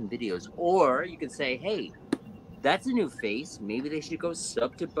stacking videos? Or you can say, hey, that's a new face. Maybe they should go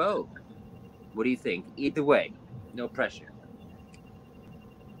sub to Bo. What do you think? Either way, no pressure.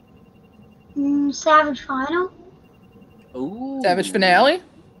 Savage Final. Ooh. Savage Finale?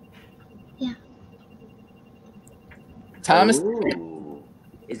 Yeah. Thomas? Ooh.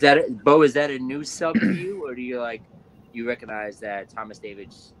 Is that Bo? Is that a new sub for you, or do you recognize that Thomas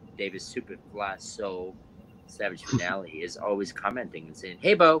Davis Superfly Soul Savage Finale is always commenting and saying,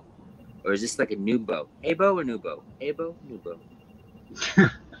 "Hey Bo," or is this like a new Bo? Hey Bo or new Bo? Hey Bo, new Bo.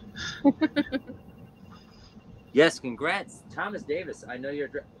 Yes, congrats, Thomas Davis. I know you're.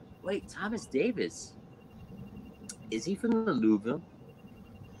 Wait, Thomas Davis. Is he from the Louvre?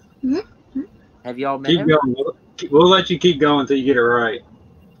 Mm-hmm. Have y'all met Keep him? going. We'll let you keep going until you get it right.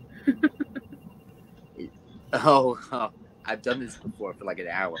 Oh, I've done this before for like an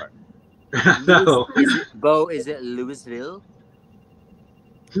hour. No. Bo, is it Louisville?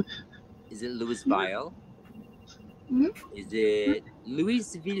 Is it Louisville? Hmm? Is it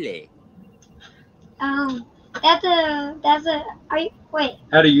Louisville? Wait.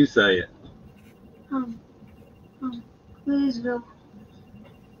 How do you say it? Louisville.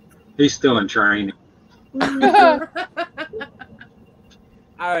 He's still in training. Louisville.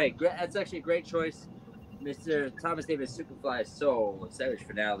 All right, that's actually a great choice. Mr. Thomas Davis Superfly Soul Savage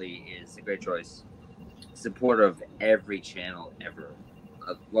Finale is a great choice. Supporter of every channel ever.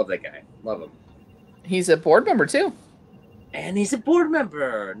 I love that guy. Love him. He's a board member, too. And he's a board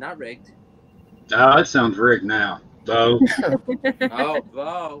member. Not rigged. Oh, that sounds rigged now. Bo. Oh,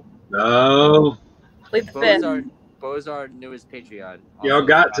 Bo. No. Plead the fifth. Bo's our newest Patreon. Y'all Also,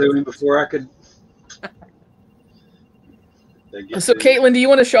 got to him before I could. So, Caitlin, do you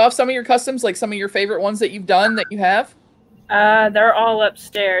want to show off some of your customs, like some of your favorite ones that you've done that you have? They're all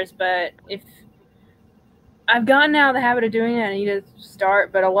upstairs, but if I've gotten out of the habit of doing it, I need to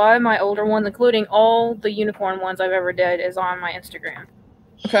start. But a lot of my older ones, including all the unicorn ones I've ever did, is on my Instagram.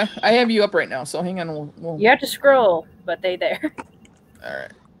 Okay, I have you up right now, so hang on. We'll... You have to scroll, but they there. All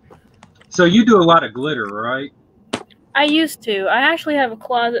right. So you do a lot of glitter, right? I used to. I actually have a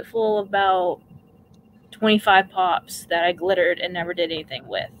closet full of about 25 pops that I glittered and never did anything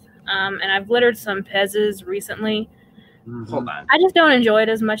with. And I've glittered some Pez's recently. Hold on. I just don't enjoy it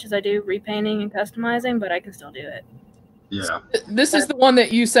as much as I do repainting and customizing, but I can still do it. Yeah. This is the one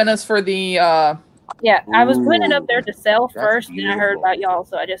that you sent us for the... Yeah, I was putting it up there to sell That's first, and I heard beautiful. about y'all,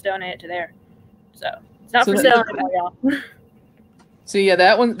 so I just donated it to there. So it's not So for that- sale anymore, y'all. So yeah,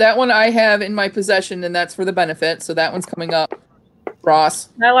 that one I have in my possession, and that's for the benefit. So that one's coming up. Ross.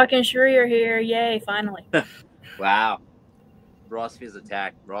 Nylock and Shuri are here. Yay, finally. Wow. Ross feels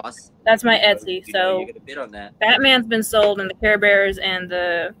attacked. Ross? That's my you know- Etsy. you know So you're gonna bid on that. Batman's been sold, and the Care Bears and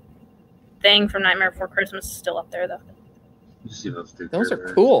the thing from Nightmare Before Christmas is still up there, though. You see those two. Those are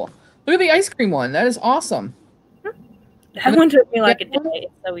pairs. cool. Look at the ice cream one. That is awesome. That one took me like a day.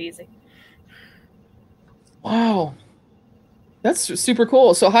 It's so easy. Wow. That's super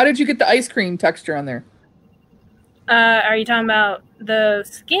cool. So how did you get the ice cream texture on there? Are you talking about the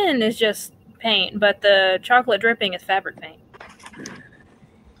skin is just paint, but the chocolate dripping is fabric paint.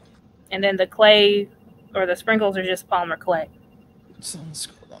 And then the clay or the sprinkles are just polymer clay. So let's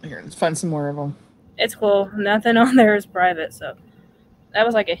scroll down here and find some more of them. It's cool. Nothing on there is private, so that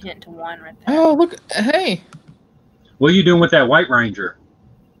was like a hint to one right there. Oh, look. Hey. What are you doing with that White Ranger?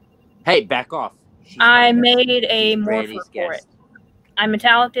 Hey, back off. She's I my guest. made a She's morpher Brandy's for guest. it. I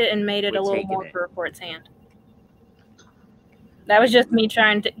metalliced it and made it We're a little taking it. morpher for its hand. That was just me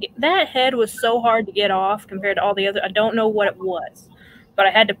trying to get, that head was so hard to get off compared to all the other. I don't know what it was, but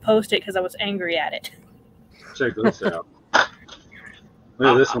I had to post it because I was angry at it. Check this out.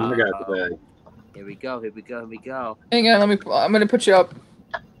 Look at this one I got today. Here we go. Here we go. Here we go. Hang on. I'm going to put you up.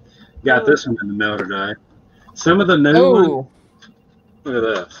 Got this one in the mail today. Some of the new ones. Oh. Look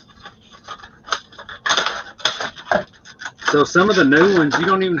at this. So some of the new ones, you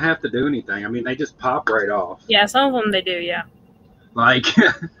don't even have to do anything. I mean, they just pop right off. Yeah, some of them they do, yeah. Like,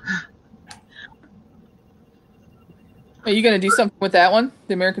 Are you going to do something with that one?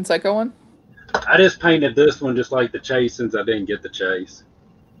 The American Psycho one? I just painted this one just like the Chase since I didn't get the Chase.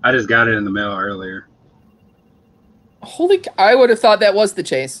 I just got it in the mail earlier. Holy... I would have thought that was the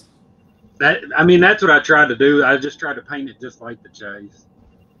Chase. I mean, that's what I tried to do. I just tried to paint it just like the Chase.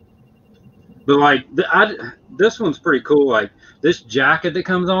 But like, this one's pretty cool. Like this jacket that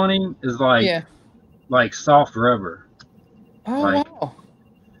comes on him is like, like soft rubber. Oh, Like- wow.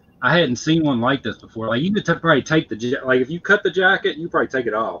 I hadn't seen one like this before. Like you could probably take like if you cut the jacket, you probably take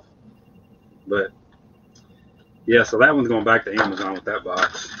it off. But yeah, so that one's going back to Amazon with that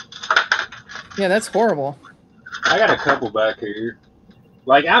box. Yeah, that's horrible. I got a couple back here.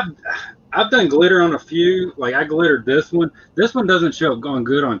 Like I've done glitter on a few. Like I glittered this one. This one doesn't show going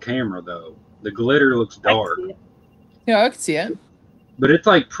good on camera though. The glitter looks I can dark, see it. Yeah, I can see it. but it's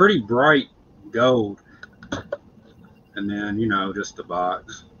like pretty bright gold. And then just the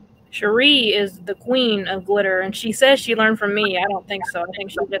box. Cherie is the queen of glitter, and she says she learned from me. I don't think so. I think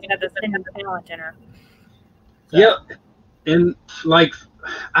she just had this hidden talent in her. So, Yep. And like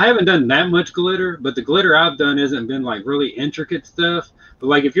I haven't done that much glitter, but the glitter I've done hasn't been like really intricate stuff. But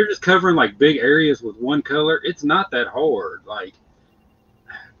like if you're just covering like big areas with one color, it's not that hard. Like,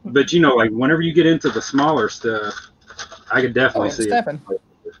 but like whenever you get into the smaller stuff, I could definitely see Stefan. it.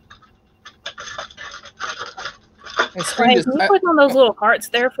 My screen Hey, just... can you click on those little hearts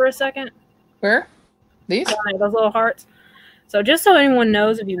there for a second? Where? These? Yeah, those little hearts. So just so anyone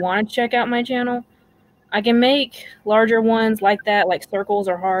knows, if you want to check out my channel, I can make larger ones like that, like circles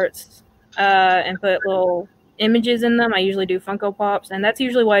or hearts, and put little images in them. I usually do Funko Pops, and that's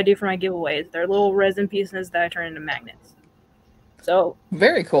usually what I do for my giveaways. They're little resin pieces that I turn into magnets. So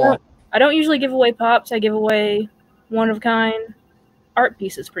Very cool. I don't usually give away pops. I give away one-of-kind art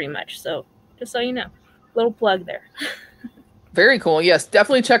pieces pretty much. So just so you know, little plug there. Very cool. Yes,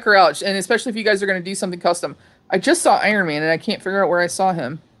 definitely check her out. And especially if you guys are going to do something custom. I just saw Iron Man, and I can't figure out where I saw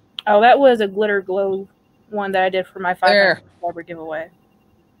him. Oh, that was a glitter glow one that I did for my 500 There. subscriber giveaway.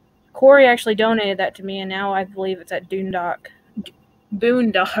 Corey actually donated that to me, and now I believe it's at Boondock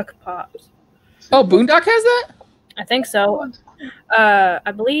Pops. Oh, Boondock has that? I think so.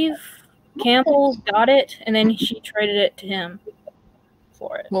 I believe Campbell got it, and then she traded it to him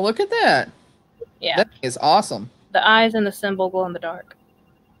for it. Well, look at that. Yeah. That is awesome. The eyes and the symbol glow in the dark.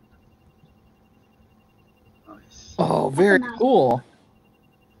 Nice. Oh, very cool.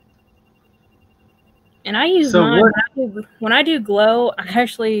 And I use So mine what- when I do glow. I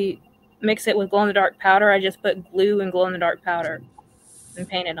actually mix it with glow in the dark powder. I just put glue and glow in the dark powder and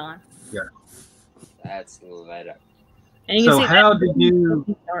paint it on. That's lit up. And you can So see how that did you,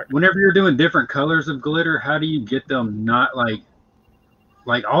 dark. whenever you're doing different colors of glitter, how do you get them not like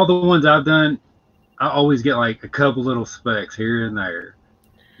all the ones I've done, I always get like a couple little specks here and there.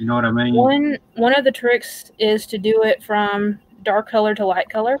 You know what I mean? One of the tricks is to do it from dark color to light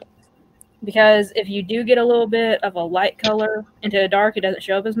color, because if you do get a little bit of a light color into a dark, it doesn't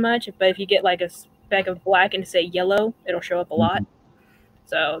show up as much. But if you get like a speck of black and say yellow, it'll show up a lot.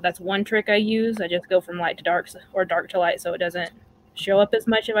 So that's one trick I use. I just go from light to dark or dark to light, so it doesn't show up as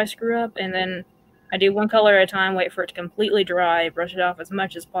much if I screw up. And then I do one color at a time, wait for it to completely dry, brush it off as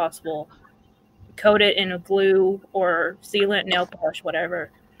much as possible, coat it in a glue or sealant, nail polish,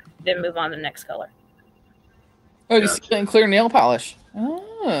 whatever, then move on to the next color. Oh, you see it in clear nail polish.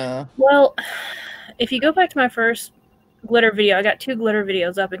 Ah. Well, if you go back to my first glitter video, I got 2 glitter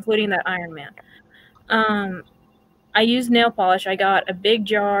videos up, including that Iron Man. I used nail polish. I got a big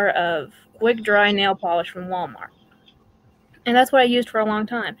jar of quick dry nail polish from Walmart. And that's what I used for a long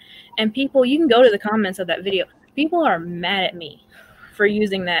time. And people, you can go to the comments of that video. People are mad at me for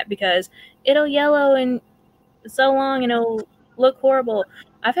using that because it'll yellow and so long and it'll look horrible.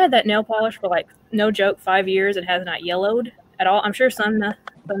 I've had that nail polish for like, no joke, 5 years. It has not yellowed at all. I'm sure some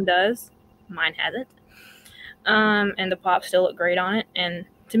does. Mine hasn't. And the pops still look great on it. And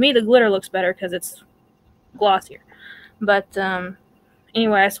to me, the glitter looks better because it's glossier. But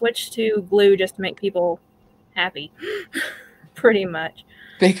anyway, I switched to glue just to make people happy, pretty much.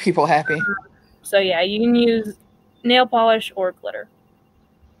 Make people happy. So yeah, you can use nail polish or glitter.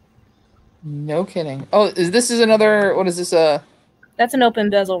 No kidding. Oh, this is another, what is this? That's an open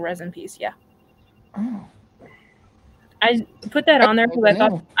bezel resin piece, yeah. Oh. I put that on there because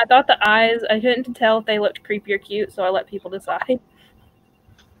I thought the eyes, I couldn't tell if they looked creepy or cute, so I let people decide.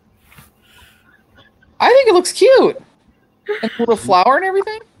 I think it looks cute. And a little flower and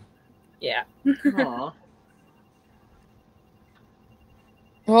everything? Yeah. Aww.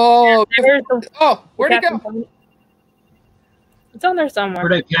 Oh, There's the oh, where'd it Captain go? Planet. It's on there somewhere.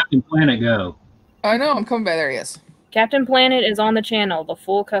 Where'd that Captain Planet go? I know, I'm coming by. There he is. Captain Planet is on the channel, the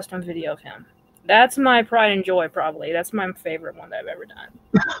full custom video of him. That's my pride and joy, probably. That's my favorite one that I've ever done.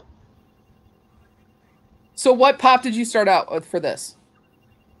 So what pop did you start out with for this?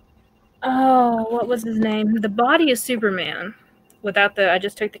 Oh, what was his name? The body is Superman. Without the, I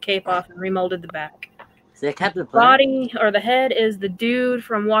just took the cape off and remolded the back. Is that Captain Planet? Body, or the head, is the dude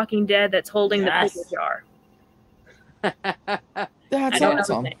from Walking Dead that's holding the pickle jar. That's I don't know his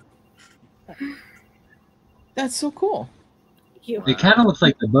awesome. name. That's so cool. Thank you. It kind of looks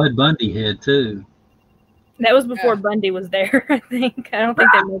like the Bud Bundy head too. That was before Bundy was there, I think. I don't think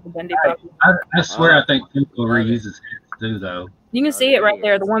they made the Bundy puppy. I swear I think FUNKO reuses heads too, though. You can see it right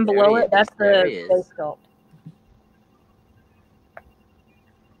there. The one below it, that's the face sculpt.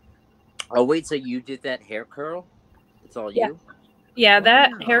 Oh, wait, so you did that hair curl? It's all Yeah. you? Yeah,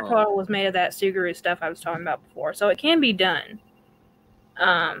 that hair Wow. curl was made of that Suguru stuff I was talking about before. So it can be done.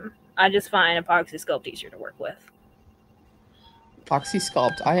 I just find epoxy sculpt easier to work with. Epoxy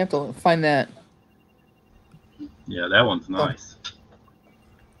sculpt. I have to find that. Yeah, that one's nice.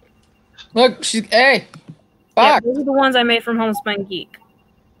 Look, she's, hey, Yeah, fuck. those are the ones I made from Homespun Geek.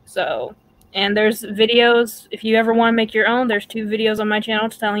 So, and there's videos, if you ever want to make your own, there's 2 videos on my channel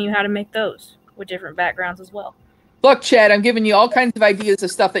telling you how to make those with different backgrounds as well. Look, Chad, I'm giving you all kinds of ideas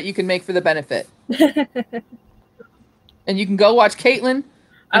of stuff that you can make for the benefit. And you can go watch Caitlin.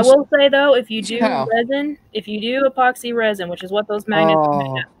 I will say though, if you do How? resin, if you do epoxy resin, which is what those magnets are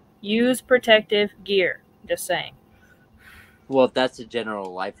made of, use protective gear. Just saying. Well, that's a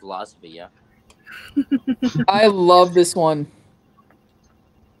general life philosophy, yeah. I love this one.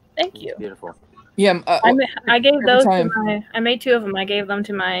 Thank It's you. beautiful. Yeah, I gave every those time. to my. I made 2 of them. I gave them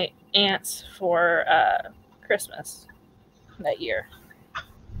to my aunts for Christmas that year.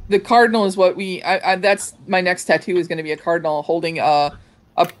 the cardinal is what we. That's my next tattoo is going to be a cardinal holding a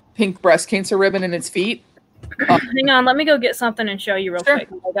pink breast cancer ribbon in its feet. Hang on, let me go get something and show you real Sure. quick.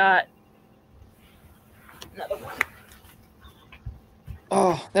 I got another one.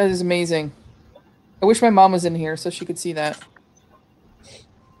 Oh, that is amazing. I wish my mom was in here so she could see that.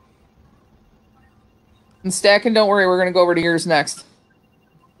 And Stackin, don't worry, we're going to go over to yours next.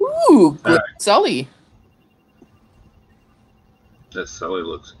 Ooh, good. Sully. That Sully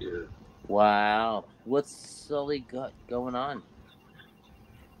looks good. Wow. What's Sully got going on?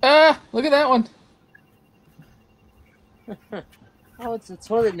 Look at that one. Oh, it's a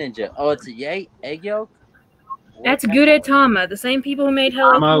toilet ninja. Oh, it's a egg yolk? That's Gudetama, the same people who made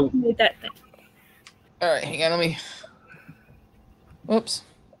Hello Tamo. Kitty made that thing. All right, hang on, let me. Whoops.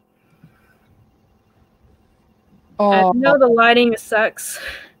 I Oh, know the lighting sucks,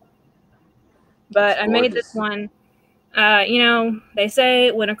 but It's I made this gorgeous. one. You know, they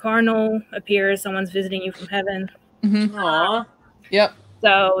say when a cardinal appears, someone's visiting you from heaven. mhm. Aw. Yep.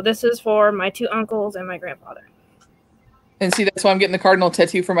 So this is for my 2 uncles and my grandfather. And see, that's why I'm getting the cardinal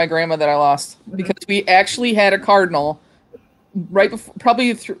tattoo for my grandma that I lost, because we actually had a cardinal right before,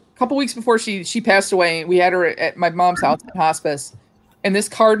 probably a couple weeks before she passed away. We had her at my mom's house in hospice, and this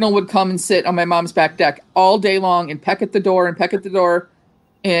cardinal would come and sit on my mom's back deck all day long and peck at the door, and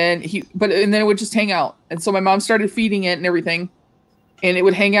then it would just hang out. And so my mom started feeding it and everything, and it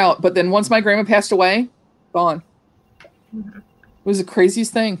would hang out. But then once my grandma passed away, gone. It was the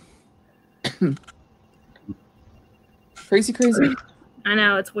craziest thing. Crazy. I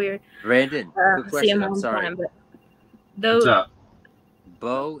know, it's weird. Brandon, quick See him question. all I'm the sorry. time, but What's those up?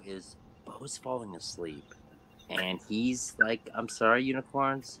 Bo's falling asleep. And he's like, I'm sorry,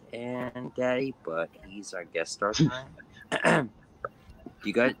 unicorns and daddy, but he's our guest star tonight. Do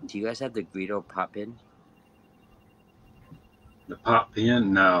you guys have the Greedo pop in? The pop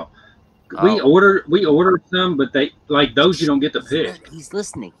pen? No. Oh. We ordered some, but they like those you don't get to pick. He's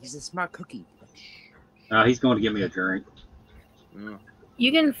listening. He's a smart cookie. He's going to give me a drink. Mm.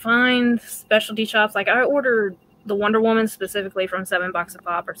 you can find specialty shops. Like I ordered the Wonder Woman specifically from $7 a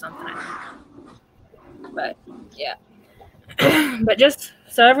pop or something. But yeah. But just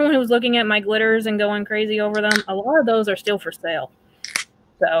so everyone who's looking at my glitters and going crazy over them, a lot of those are still for sale.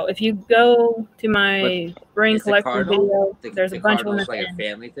 So if you go to my spring Is the collection cardinal- video, there's a bunch of them. cardinal's at the like a end.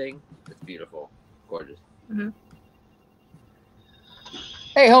 family thing. It's beautiful, gorgeous.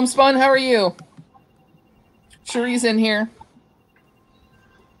 Hey, Homespun, how are you? Cherie's in here.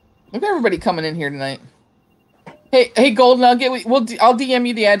 Look at everybody coming in here tonight. Hey, Golden, I'll DM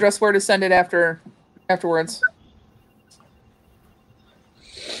you the address where to send it afterwards.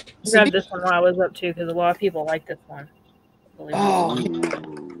 I grabbed this one while I was up too, because a lot of people like this one. Oh,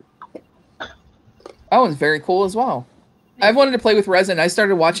 Ooh. that one's very cool as well. I've wanted to play with resin. I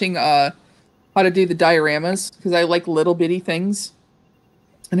started watching how to do the dioramas because I like little bitty things,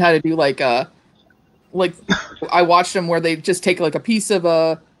 and how to do like I watched them where they just take like a piece of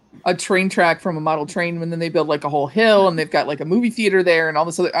a train track from a model train, and then they build like a whole hill, and they've got like a movie theater there and all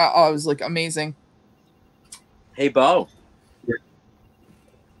this other. It was like amazing. Hey, Bo.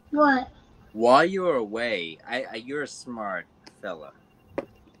 What? While you were away, you're a smart fella.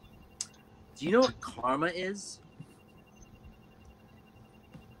 Do you know what karma is?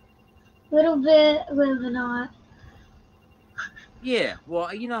 Little bit, little bit not. Yeah,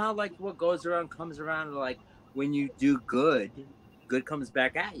 well, you know how like what goes around comes around. Like when you do good, good comes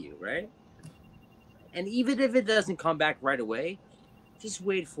back at you, right? And even if it doesn't come back right away, just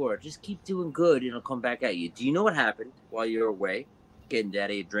wait for it. Just keep doing good, and it'll come back at you. Do you know what happened while you were away, getting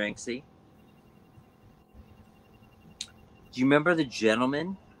daddy a drink? See? Do you remember the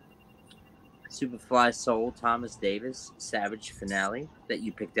gentleman, Superfly Soul, Thomas Davis, Savage Finale that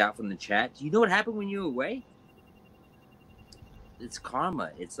you picked out from the chat? Do you know what happened when you were away? It's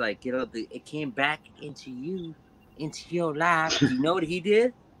karma. It's like, you know, it came back into you, into your life. Do you know what he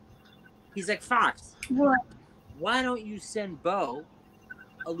did? He's like, Fox, What? why don't you send Bo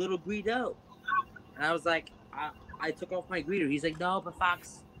a little Greedo? And I was like, I took off my greeter. He's like, no, but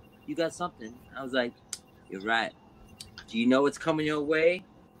Fox, you got something. I was like, you're right. Do you know what's coming your way?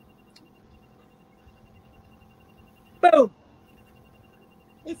 Boom!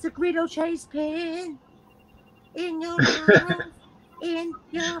 It's a Greedo chase pin in your life, in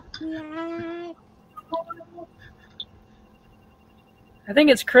your life. I think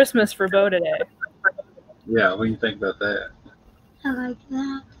it's Christmas for Bo today. Yeah, what do you think about that? I like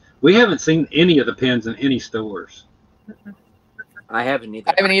that. We haven't seen any of the pins in any stores. I haven't either.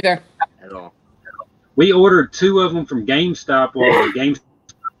 I haven't either. At all. We ordered 2 of them from GameStop while the GameStop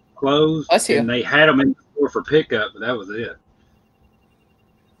closed, Bless you. and they had them in the store for pickup, but that was it.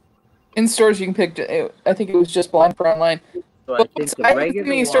 In stores, you can pick. I think it was just blind for online. So I But think the I haven't seen regular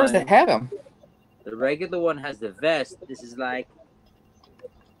many stores one, that have them. the regular one has the vest. This is like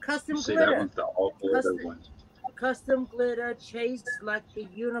custom See, that glitter. one's the all glitter one. Custom glitter chase like the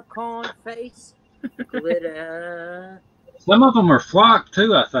unicorn face. Glitter. Some of them are flocked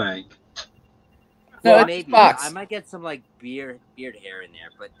too, I think. No, Well, it's maybe. Fox. I might get some like beard hair in there,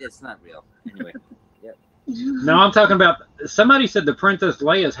 but it's not real. Anyway. No, I'm talking about. Somebody said the Princess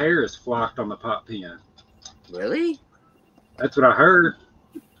Leia's hair is flocked on the pop pen. Really? That's what I heard.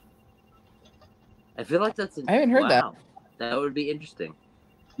 I feel like that's. I haven't heard that. That would be interesting.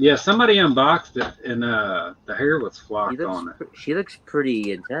 Yeah, somebody unboxed it and the hair was flocked on it. She looks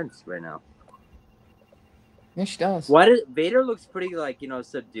pretty intense right now. Yeah, she does. Why did Vader looks pretty like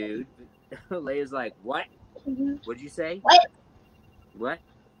subdued? Leia's like, what? What'd you say? What? What?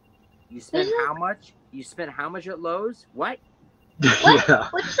 You spent how much? You spent how much at Lowe's? What? What? Yeah.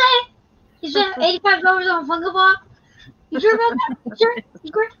 What'd you say? You spent $85 on Funko Pop? You sure about that? You sure?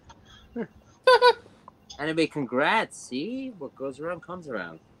 You sure? Anyway, congrats. See? What goes around comes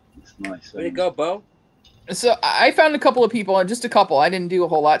around. It's nice. Way to go, Bo. So I found a couple of people, just a couple. I didn't do a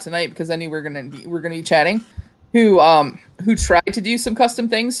whole lot tonight because I knew we were gonna be chatting. Who tried to do some custom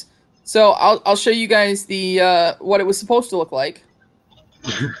things. So I'll show you guys the what it was supposed to look like.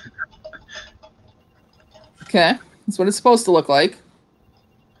 Okay, that's what it's supposed to look like.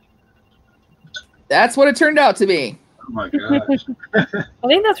 That's what it turned out to be. Oh my gosh. I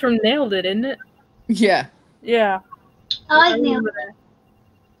think that's from Nailed It, isn't it? Yeah. Yeah. I like Nailed It.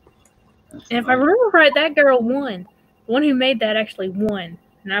 That's And if I remember right, that girl won. The one who made that actually won.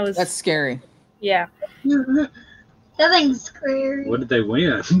 And I was... That's scary. Yeah. That thing's scary. What did they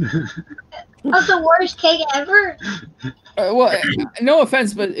win? That's the worst cake ever. Well, no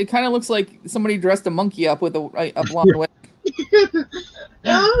offense, but it kind of looks like somebody dressed a monkey up with a blonde wig. It looks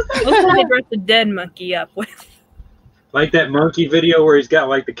Looks like they like dressed a dead monkey up with. Like that monkey video where he's got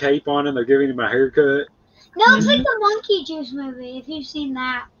like the cape on and they're giving him a haircut. no, it's like the Monkey Juice movie, if you've seen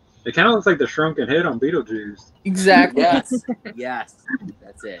that. It kind of looks like the shrunken head on Beetlejuice. Exactly. Yes. Yes.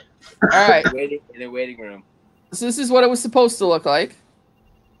 That's it. All right. In the waiting room. So this is what it was supposed to look like.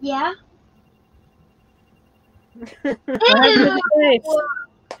 Yeah. What happened to the face?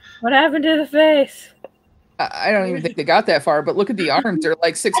 What happened to the face? I don't even think they got that far, but look at the arms. They're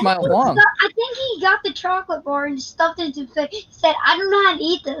like 6 miles long. I think he got the chocolate bar and stuffed it into his face. He said, I don't know how to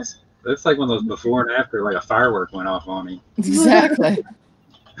eat this. Looks like one of those before and after, like a firework went off on him. Exactly.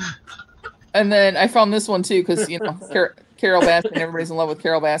 And then I found this one too, because Carol Baskin. Everybody's in love with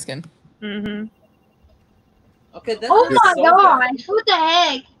Carol Baskin. Mm-hmm. Okay. That's Oh my so gosh, what the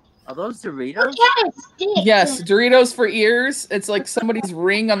heck? Are those Look Doritos? at it stick. Yes, Doritos for ears. It's like somebody's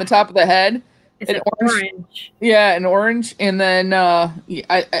ring on the top of the head. It's An an orange. orange. Yeah, an orange. And then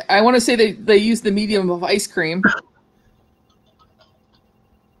I want to say they used the medium of ice cream.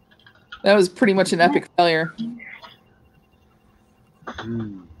 That was pretty much an epic failure.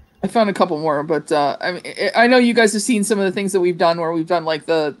 Mm. I found a couple more, but I mean, I know you guys have seen some of the things that we've done, where we've done like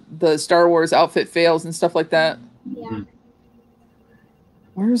the Star Wars outfit fails and stuff like that. Yeah.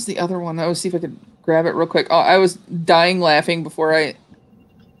 Where's the other one? I will see if I could grab it real quick. Oh, I was dying laughing before I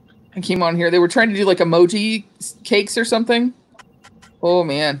came on here. They were trying to do like emoji cakes or something. Oh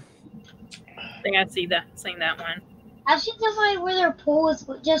man. I think I've seen that one. I've seen somebody where their pool is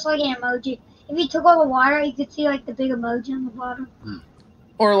just like an emoji. If you took all the water, you could see like the big emoji on the bottom.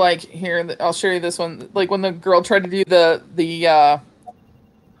 Or like here, I'll show you this one. Like when the girl tried to do the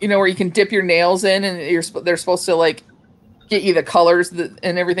where you can dip your nails in and they're supposed to like get you the colors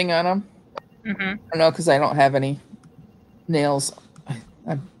and everything on them. Mm-hmm. I don't know because I don't have any nails.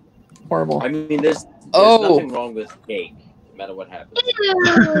 I'm horrible. I mean, there's Oh. nothing wrong with cake, no matter what happens.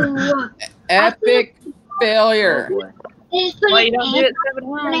 Ew. Epic failure. Oh, boy. They just put Well, it you don't in do it 7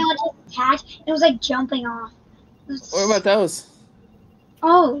 and they times. would just attach. It was like jumping off. It was- What about those?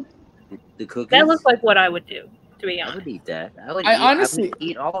 Oh, The cookies. That looks like what I would do, to be I would honest. eat that. I honestly- would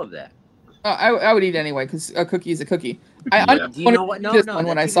eat all of that. I would eat anyway because a cookie is a cookie. I Yeah. honestly Do you wanted know what? to No, do this no. one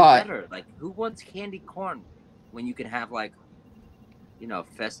when that's I even saw it. better. Like, who wants candy corn when you can have like,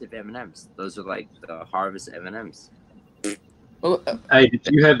 festive M&Ms? Those are like the harvest M&Ms. Well, Hey, did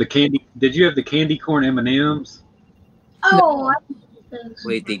you have the candy corn M&Ms? oh. I like those.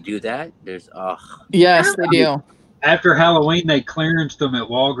 Wait, they do that? There's yes, they do. After Halloween, they clearanced them at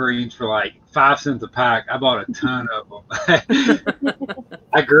Walgreens for like 5 cents a pack. I bought a ton of them.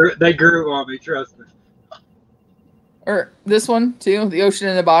 They grew on me, trust me. Or this one too, the ocean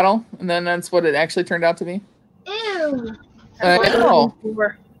in a bottle, and then that's what it actually turned out to be. Ew. I know.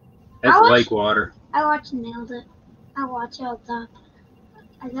 That's I watched- lake water. I watched Nailed It. I watch it all the time.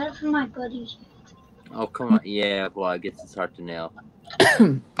 I got it from my buddies. Oh, come on. Yeah, well, I guess it's hard to nail.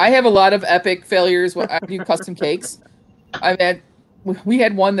 I have a lot of epic failures when I do custom cakes. We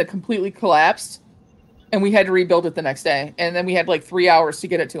had one that completely collapsed, and we had to rebuild it the next day, and then we had like 3 hours to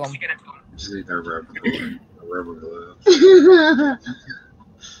get it to them. Just need their rubber gloves.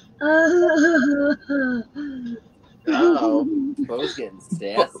 Oh, Bo's getting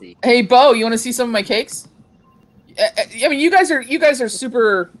sassy. Hey, Bo, you want to see some of my cakes? I mean, you guys are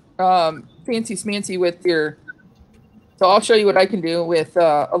super fancy smancy with your. So I'll show you what I can do with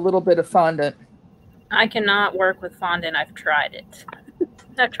a little bit of fondant. I cannot work with fondant. I've tried it.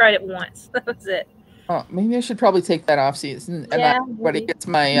 I've tried it once. That was it. Oh, maybe I should probably take that off, see, and Yeah, everybody maybe. gets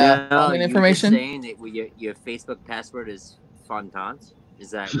my No, login you're information. just saying that your Facebook password is fondant?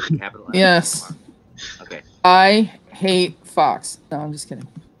 Is that with capital F? Yes. Okay. I hate Fox. No, I'm just kidding.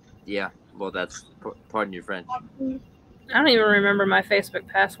 Yeah. Well, that's pardon your French. I don't even remember my Facebook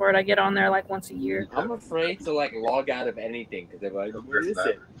password. I get on there like once a year. I'm afraid to like log out of anything because I'm like, what is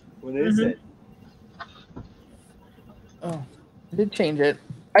it? What is it? Oh, I did change it.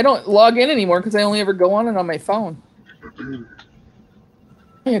 I don't log in anymore because I only ever go on it on my phone.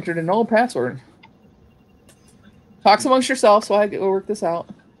 I entered an old password. Talks amongst yourselves while I go work this out.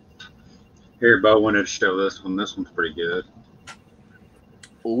 Here, Bo wanted to show this one. This one's pretty good.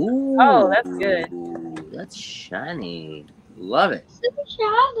 Ooh. Oh, that's good. That's shiny. Love it. Super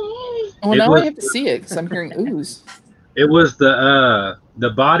shiny. Well, now I have to see it because I'm hearing ooze. It was the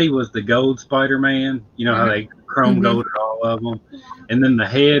body was the gold Spider-Man. You know how they chrome golded all of them, and then the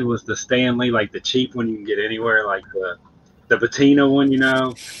head was the Stanley, like the cheap one you can get anywhere, like the patina one, you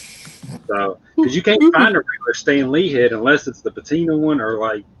know. So because you can't find a regular Stan Lee head unless it's the patina one or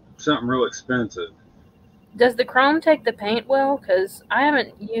like something real expensive. Does the chrome take the paint well? Because I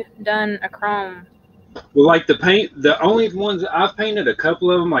haven't done a chrome. Well, like the paint, the only ones I've painted a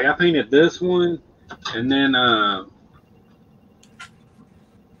couple of them. Like I painted this one, and then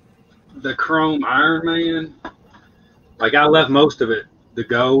the chrome Iron Man. Like I left most of it the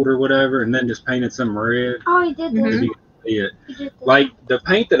gold or whatever, and then just painted some red. Oh, he did this. So you can see it. He did this. Like the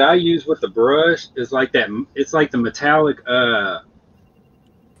paint that I use with the brush is like that. It's like the metallic.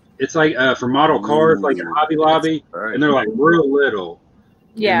 It's like for model cars, like a Hobby Lobby, and they're like real little.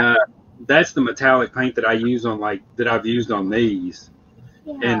 Yeah. And, that's the metallic paint that I use on that I've used on these,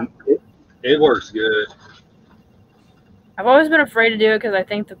 and it works good. I've always been afraid to do it because I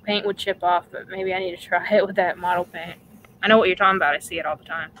think the paint would chip off, but maybe I need to try it with that model paint. I know what you're talking about. I see it all the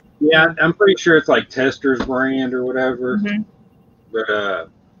time. Yeah, I'm pretty sure it's like Tester's brand or whatever. But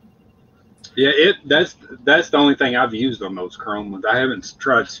yeah, that's the only thing I've used on those chrome ones. I haven't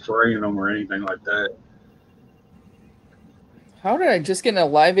tried spraying them or anything like that. How did I just get in a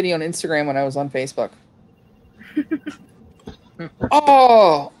live video on Instagram when I was on Facebook?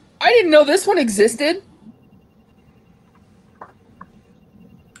 Oh, I didn't know this one existed.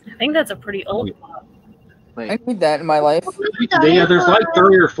 I think that's a pretty old one. I need that in my life. Yeah, there's like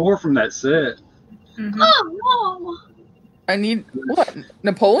 3 or 4 from that set. Oh, no. I need what?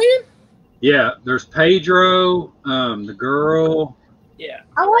 Napoleon? Yeah, there's Pedro, the girl. Yeah.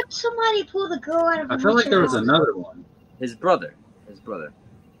 I watched somebody pull the girl out of I feel like there was another one. His brother.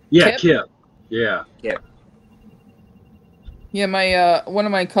 Yeah, Kip. Yeah. Yeah, my one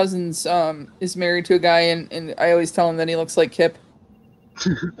of my cousins is married to a guy, and I always tell him that he looks like Kip.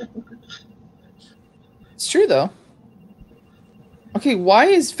 It's true though. Okay, why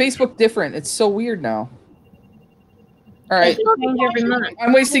is Facebook different? It's so weird now. All right,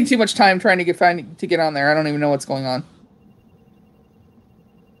 I'm wasting too much time trying to get on there. I don't even know what's going on.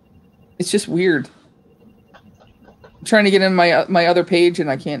 It's just weird. I'm trying to get in my other page, and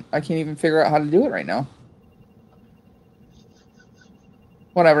I can't even figure out how to do it right now.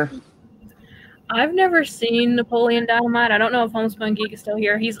 Whatever. I've never seen Napoleon Dynamite. I don't know if Homespun Geek is still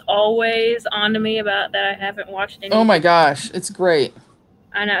here. He's always on to me about that I haven't watched any. Oh my gosh, it's great.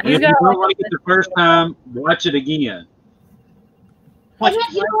 I know. If you don't like it the first time, watch it again. And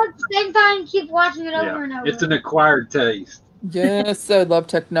if you watch the same time, keep watching it over and over. It's an acquired taste. Yes, I love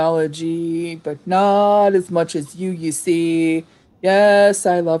technology, but not as much as you see. Yes,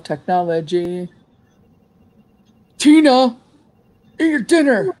 I love technology. Tina, eat your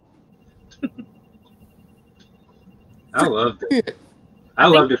dinner. I loved it. I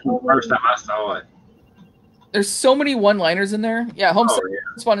loved it from the first time I saw it. There's so many one-liners in there. Yeah,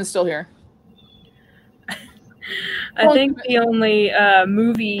 Homespun is still here. I think the only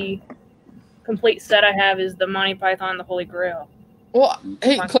movie complete set I have is the Monty Python the Holy Grail. Well,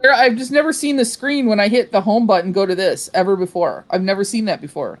 hey, Claire, I've just never seen the screen when I hit the home button go to this ever before. I've never seen that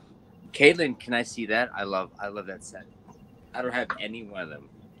before. Caitlin, can I see that? I love that set. I don't have any one of them.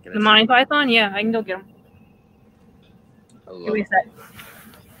 The Monty Python? Yeah, I can go get them.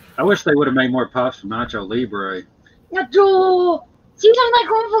 I wish they would have made more pops from Nacho Libre. Nacho! See you on that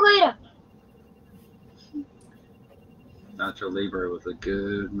corn for later. Nacho Libre was a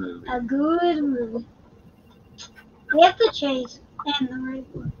good movie. A good movie. We have to chase and the right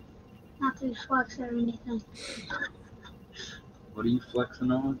one. Not to flex or anything. What are you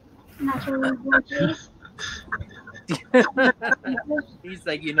flexing on? Nacho Libre chase. He's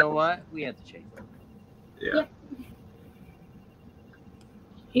like, you know what? We have to change it. Yeah.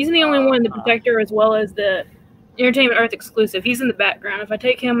 He's the only one, the Protector, as well as the Entertainment Earth exclusive. He's in the background. If I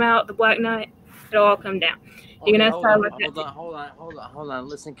take him out, the Black Knight, it'll all come down. You can ask hold on.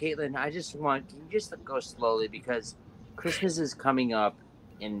 Listen, Caitlin, I just want you just to go slowly because Christmas is coming up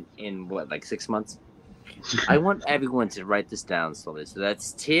in what, like 6 months? I want everyone to write this down slowly. So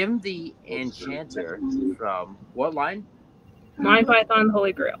that's Tim the Enchanter from what line? Monty Python and the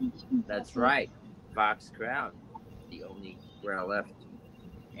Holy Grail. That's right. Fox Crown. The only grail left.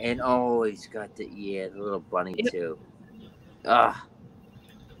 And oh, he's got the little bunny too.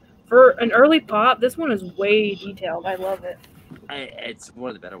 For an early pop, this one is way detailed. I love it. It's one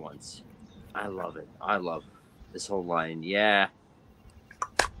of the better ones. I love it. I love this whole line. Yeah.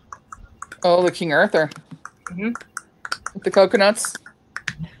 Oh, the King Arthur. Mm-hmm. With the coconuts.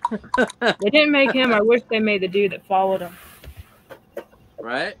 They didn't make him. I wish they made the dude that followed him.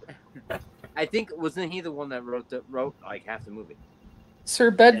 Right? I think wasn't he the one that wrote like half the movie?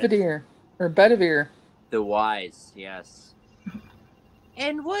 Sir Bedivere. Or Bedivere. The Wise, yes.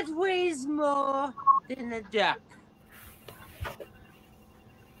 And what weighs more than a duck?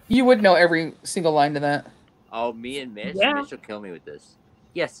 You would know every single line to that. Oh, me and Mitch? Yeah. Mitch will kill me with this.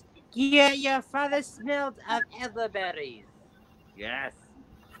 Yes. Yeah, your father smelled of elderberries. Yes.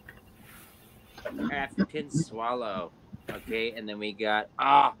 African swallow. Okay, and then we got,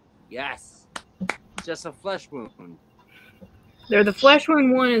 yes. Just a flesh wound. They're the Flesh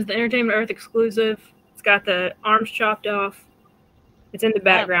Wound one is the Entertainment Earth exclusive. It's got the arms chopped off. It's in the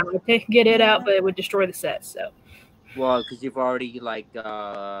background. I could get it out, but it would destroy the set. So. Well, because you've already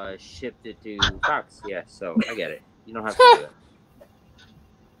shipped it to Fox. Yeah, so I get it. You don't have to do it.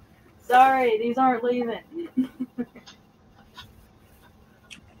 Sorry, these aren't leaving.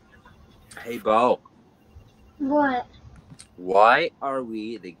 Hey, Bo. What? Why are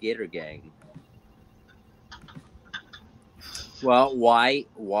we the Gator Gang? Well, why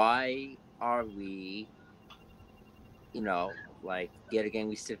are we, Gator Gang,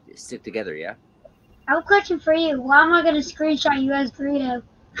 we stick together, yeah? I have a question for you. Why am I going to screenshot you as Burrito?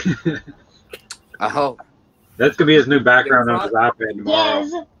 Oh. That's going to be his new background on his iPad tomorrow.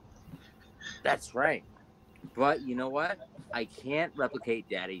 Yes. That's right. But you know what? I can't replicate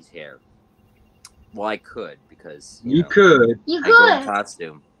Daddy's hair. Well, I could because you could. You I go in could.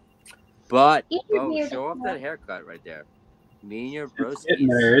 costume. But You could Bo, be show off that haircut right there. Me and your broskies. It's getting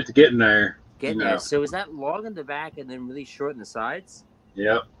there. It's getting there. Getting there. So is that long in the back and then really short in the sides?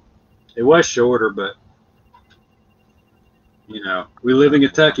 Yep. It was shorter, but we live in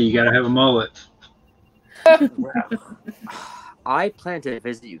Kentucky. You got to have a mullet. I plan to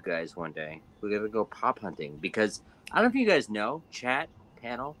visit you guys one day. We're gonna go pop hunting because I don't know if you guys know, chat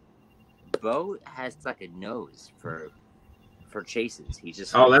panel. Bo has like a nose for chases. He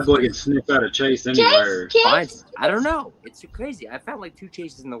just that boy can sniff out a chase anywhere. Finds, I don't know. It's crazy. I found like 2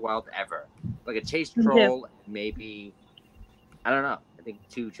 chases in the wild ever. Like a chase troll, maybe. I don't know. I think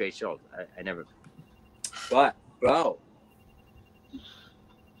 2 chase trolls. I never. But Bo,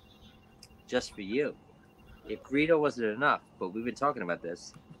 just for you. If Greedo wasn't enough, but we've been talking about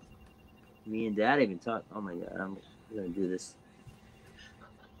this. Me and Dad even talked. Oh my God, I'm gonna do this.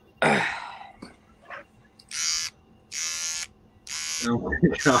 Oh my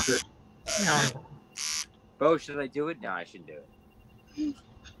God. No. Bo, should I do it? No, I shouldn't do it.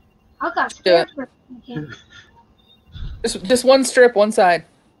 I got scared for a second. Just one strip, one side.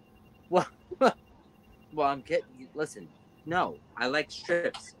 Well, I'm getting. Listen, no, I like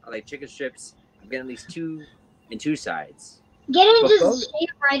strips. I like chicken strips. I'm getting at least 2 and 2 sides. Get him But just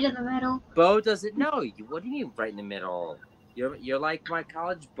straight right in the middle. Bo doesn't know. What do you mean right in the middle? You're like my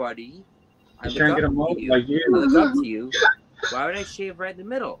college buddy. He's trying to get a mullet like you. I look up to you. Why would I shave right in the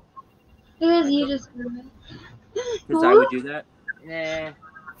middle? Because you just. Because I would do that? Nah.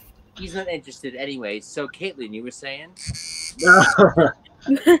 He's not interested anyway. So, Caitlin, you were saying? I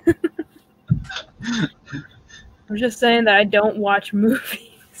was just saying that I don't watch movies.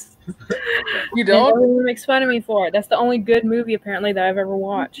 You don't? And everyone makes fun of me for it. That's the only good movie, apparently, that I've ever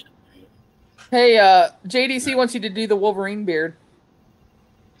watched. Hey, JDC wants you to do the Wolverine beard.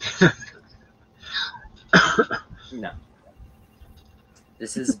 No.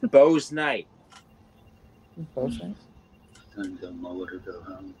 This is Bo's night. Both things. Time to mullet or go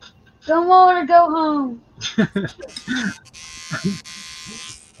home. Go mullet or go home.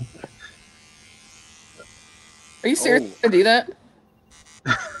 Are you serious to do that?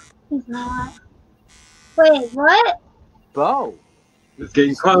 He's not. Wait, what? Bo. It's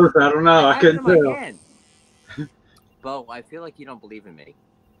getting close. I don't know. I couldn't tell. Bo, I feel like you don't believe in me.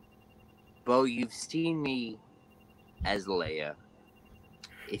 Bo, you've seen me as Leia.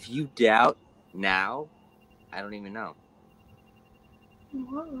 If you doubt now, I don't even know.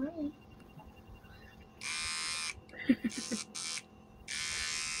 All right.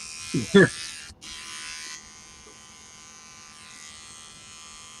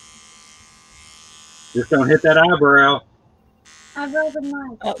 Just don't hit that eyebrow. I rolled a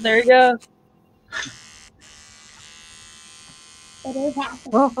 9. Oh, there you go. It is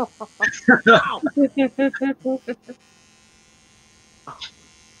happening.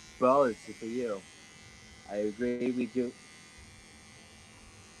 Well, it's for you. I agree with you.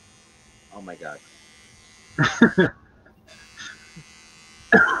 Oh my gosh.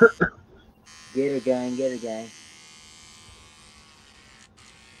 Get her, gang. Get her, gang.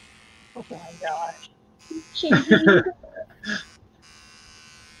 Oh my gosh.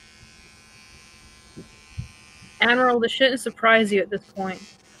 Admiral, this shouldn't surprise you at this point.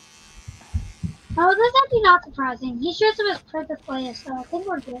 Oh, that's actually not surprising. He shows him his perfect play, so I think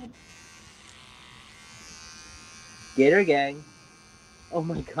we're good. Get her, gang. Oh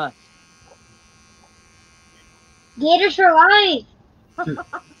my gosh. Gators for life.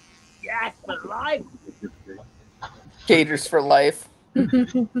 Yes, for life. Gators for life.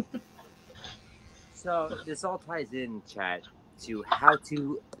 So this all ties in, chat, to how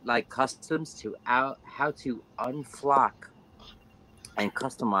to like customs to how to unflock and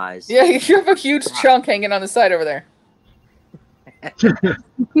customize. Yeah, you have a huge chunk hanging on the side over there.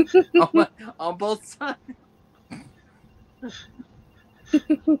 on both sides.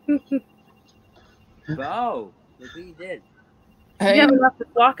 Bo, look what you did. Hey, You have enough to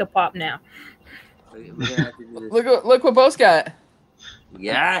block a pop now. We're gonna have to do this. look what Bo's got.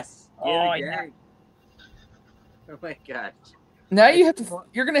 Yes. Oh, yeah. Oh my gosh. Now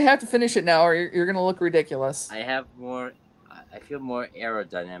you're gonna have to finish it now, or you're gonna look ridiculous. I have more. I feel more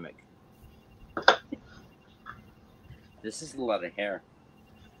aerodynamic. This is a lot of hair.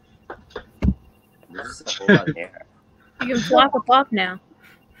 This is a whole lot of hair. You can block a pop now.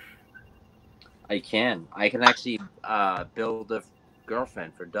 I can actually build a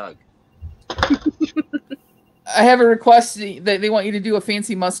girlfriend for Doug. I have a request that they want you to do a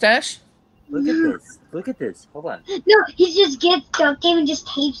fancy mustache. Look at this. Look at this. Hold on. No, he just gets duct tape and just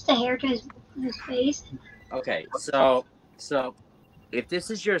tapes the hair to his face. Okay, so if this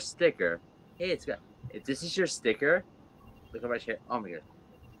is your sticker, hey, it's got. If this is your sticker, look at my chair. Oh my god.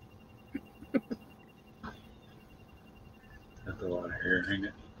 That's a lot of hair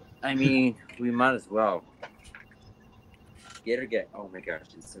hanging. I mean, we might as well. Get her, get. Oh my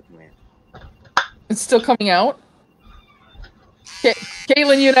gosh, it's so command. It's still coming out.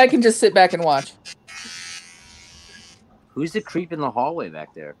 Caitlin, you and I can just sit back and watch. Who's the creep in the hallway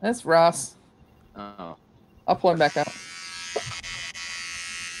back there? That's Ross. Oh. I'll pull him back out.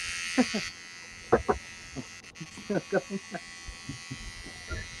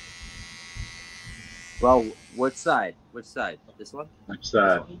 Well, what side? Which side? This one? Which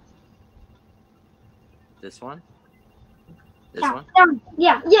side? This one? This Yeah, one?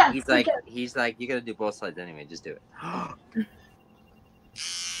 yeah. He's like, you're gonna do both sides anyway. Just do it.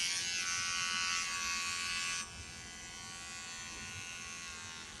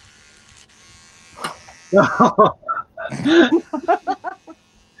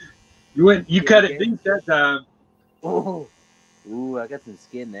 You cut it deep that time. Oh, ooh, I got some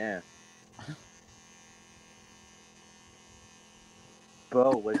skin there.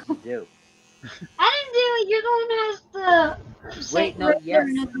 Bro, what did you do? I didn't do it. You're the one who has the. Wait, no, yes,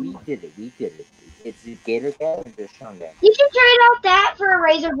 we did it. It's the Gator Gang and the Sean Gang. You should trade out that for a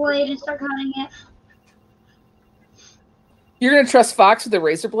razor blade and start cutting it. You're gonna trust Fox with a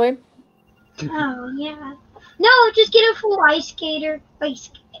razor blade? Oh yeah. No, just get a full ice skater, like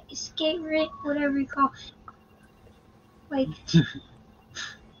skate rig, whatever you call. Like.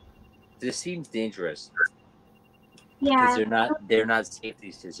 This seems dangerous. Yeah. Because they're not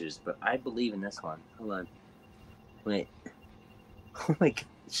safety scissors, but I believe in this one. Hold on. Wait. Oh my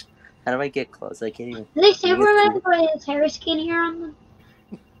gosh. How do I get close? I can't even. Are they Superman with his hair skinnier on them?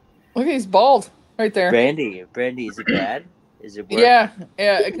 Look, he's bald right there. Brandy, is it bad? Is it work? Yeah,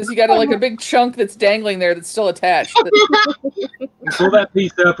 because you got like a big chunk that's dangling there that's still attached. Pull that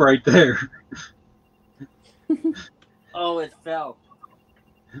piece up right there. Oh, it fell.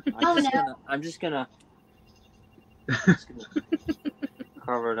 I'm just gonna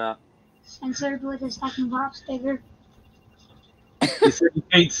cover it up. Censored with a stacking pop sticker. You said you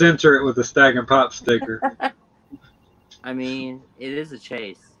can't censor it with a Stag and Pop sticker. I mean, it is a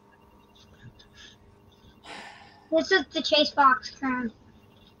chase. This is the Chase Fox crown.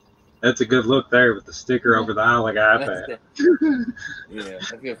 That's a good look there with the sticker over the eye like an iPad. Yeah,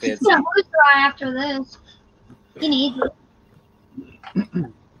 I feel fancy. Yeah, who's dry after this? You need it.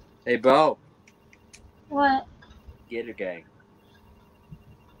 Hey, Bo. What? Gator gang.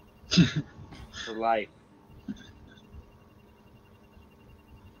 For life.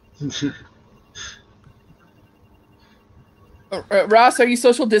 Ross, are you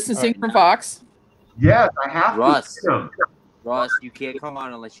social distancing from Fox? Yes, I have Ross. to. Ross, you can't come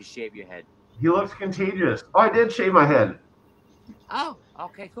on unless you shave your head. He looks contagious. Oh, I did shave my head. Oh,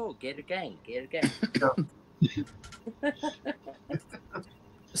 okay, cool. Gator gang. Gator gang.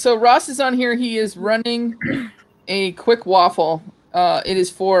 So Ross is on here. He is running a quick waffle. It is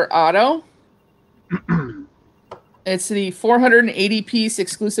for Otto. It's the 480 piece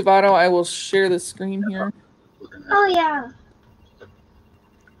exclusive Otto. I will share the screen here. Oh yeah.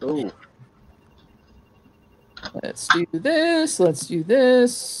 Ooh. Let's do this. Let's do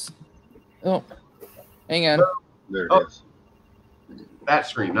this. Oh, hang on. There it is. That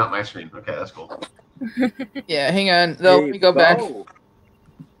screen, not my screen. Okay, that's cool. Yeah, hang on. Though, let me go back.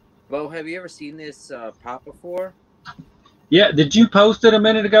 Bo, have you ever seen this pop before? Yeah, did you post it a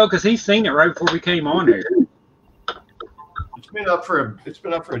minute ago? Because he's seen it right before we came on here. It's been up for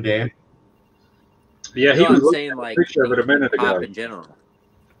a day. Yeah, he No, was I'm saying like picture of it a minute pop ago. in general.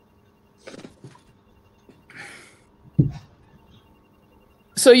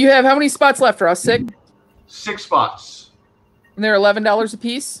 So you have how many spots left, Ross? 6? 6 spots. And they're $11 a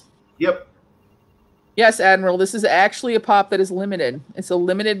piece? Yep. Yes, Admiral. This is actually a pop that is limited. It's a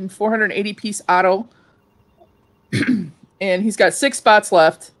limited and 480 piece Otto. And he's got 6 spots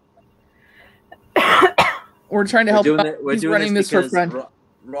left. We're trying to help him out. He's running this for fun.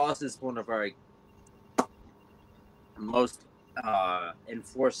 Ross is one of our most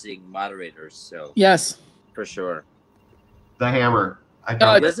enforcing moderators, so Yes. for sure. The hammer. He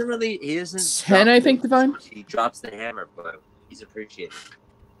doesn't really. He doesn't. 10, I think, Divine. He drops the hammer, but he's appreciated.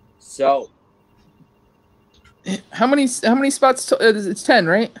 So, how many spots? It's 10,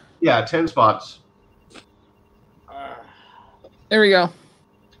 right? Yeah, 10 spots. There we go.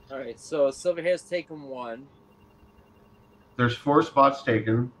 All right. So Silverhair's taken 1. There's 4 spots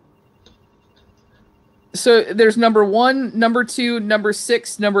taken. So there's number 1, number 2, number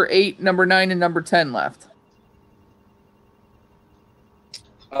 6, number 8, number 9, and number 10 left.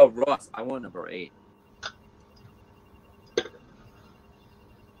 Oh, Ross, I want number 8.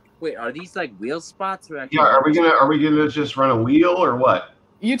 Wait, are these like wheel spots or actually? Yeah, are we gonna just run a wheel or what?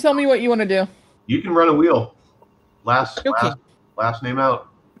 You tell me what you want to do. You can run a wheel. Last name out.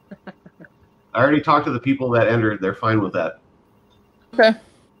 I already talked to the people that entered. They're fine with that. Okay.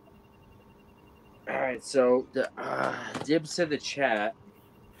 All right. So the dibs to the chat.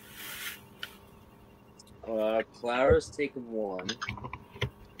 Clara's taken 1.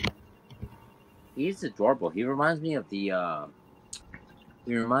 He's adorable. He reminds me of the.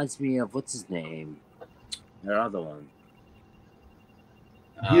 He reminds me of what's his name? That other one.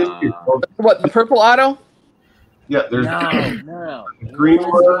 What, the purple Otto? Yeah, there's no. green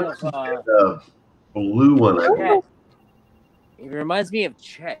one and the blue one. It reminds me of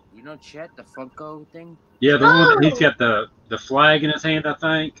Chet. You know Chet, the Funko thing? Yeah, the one that he's got the flag in his hand, I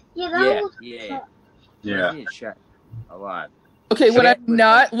think. Yeah. Reminds me of Chet a lot. Okay, when I'm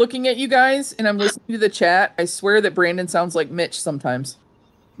not looking at you guys and I'm listening to the chat, I swear that Brandon sounds like Mitch sometimes.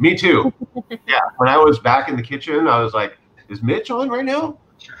 Me too. Yeah, when I was back in the kitchen, I was like, is Mitch on right now?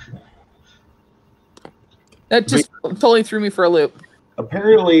 That just totally threw me for a loop.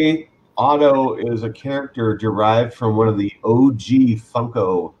 Apparently, Otto is a character derived from one of the OG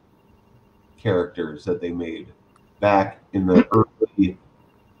Funko characters that they made back in the early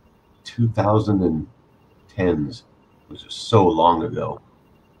 2010s, which is so long ago.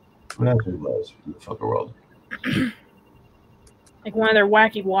 Whatever it was in the Funko world. Like one of their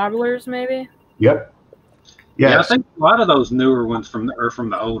wacky wobblers, maybe? Yep. Yeah, I think a lot of those newer ones from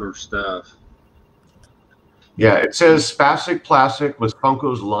the older stuff. Yeah, it says Spastic Plastic was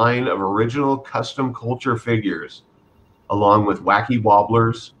Funko's line of original custom culture figures, along with Wacky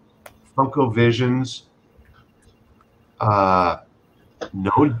Wobblers, Funko Visions, No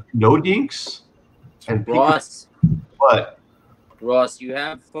Dinks, and Ross. What? Ross, you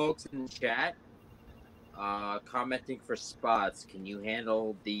have folks in the chat commenting for spots. Can you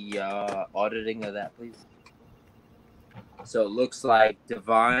handle the auditing of that, please? So it looks like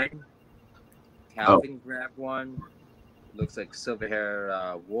Divine, Calvin grabbed 1. It looks like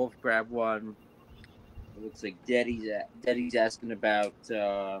Silverhair Wolf grabbed 1. It looks like Daddy's asking about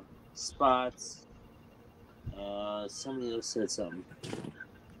spots. Somebody else said something.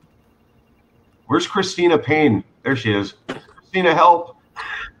 Where's Christina Payne? There she is. Christina, help!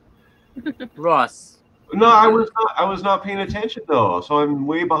 Ross. No, I was not paying attention though, so I'm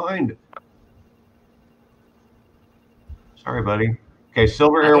way behind. Sorry, buddy. Okay,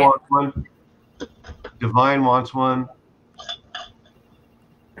 Silver Hair wants one. Divine wants one.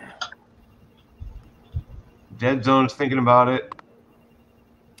 Dead Zone's thinking about it.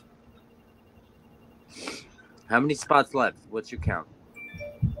 How many spots left? What's your count?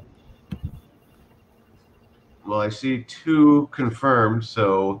 Well, I see 2 confirmed,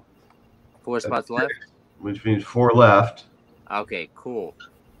 so 4 spots left? which means 4 left. Okay, cool.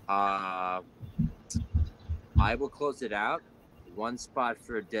 I will close it out. 1 spot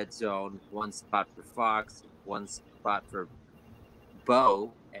for Dead Zone, 1 spot for Fox, 1 spot for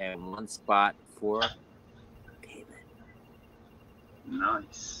Bo, and 1 spot for Caitlin.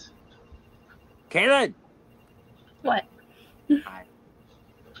 Nice. Caitlin! What? Hi.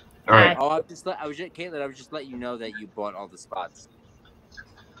 All right. Oh, Caitlin, I was just letting you know that you bought all the spots.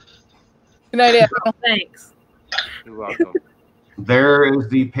 Good night, April. Thanks. You're welcome. There is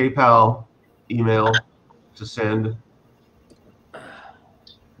the PayPal email to send.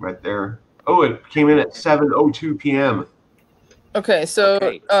 Right there. Oh, it came in at 7:02 p.m. Okay, so,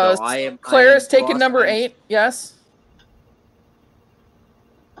 I Claire's am taking Ross, number 8. Yes.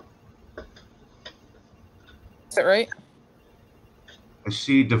 Is that right? I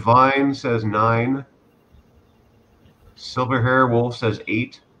see Divine says 9. Silver Hair Wolf says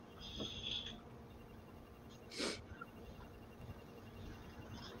 8.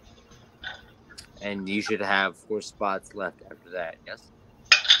 And you should have 4 spots left after that, yes?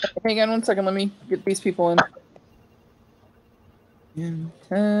 Hang on 1 second. Let me get these people in.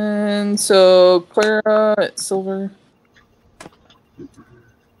 10. So Clara at Silver.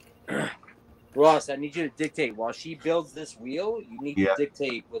 Ross, I need you to dictate. While she builds this wheel, you need Yeah. to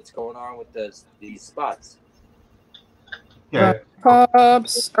dictate what's going on with these spots. Yeah.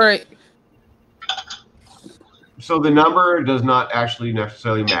 Pops. All right. So the number does not actually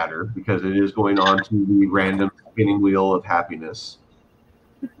necessarily matter because it is going on to the random spinning wheel of happiness.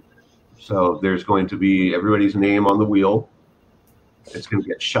 So there's going to be everybody's name on the wheel. It's going to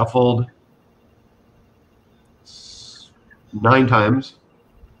get shuffled 9 times.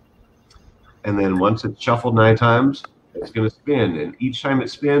 And then once it's shuffled 9 times, it's going to spin. And each time it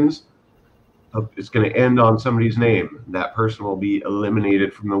spins, it's going to end on somebody's name. That person will be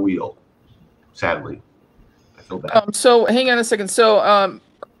eliminated from the wheel, sadly. I feel bad. So hang on a second. So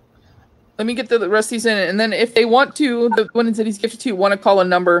let me get the rest of these in. And then if they want to, the one that he's gifted to, want to call a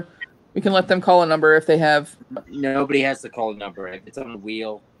number, we can let them call a number if they have. Nobody has to call a number. If it's on the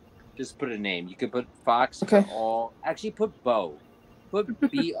wheel, just put a name. You could put Fox Okay. for all. Actually, put Bo.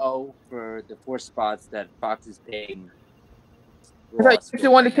 Put B-O for the 4 spots that Fox is paying. I thought you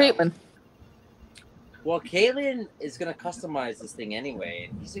gifted one to Caitlin. Well, Caitlin is going to customize this thing anyway,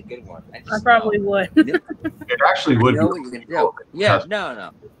 and he's a good one. I probably would. It actually would You know be. what you're going to do. Yeah,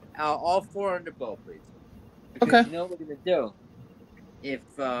 no. All 4 under Bo, please. Because Okay. you know what we're going to do? If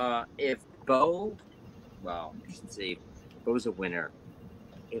Bo, well, I should say Bo's a winner.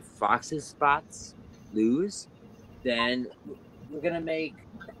 If Fox's spots lose, then we're gonna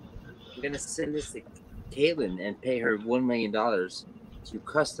send this to Caitlin and pay her $1 million to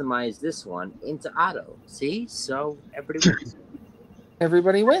customize this one into Otto. See, so everybody wins.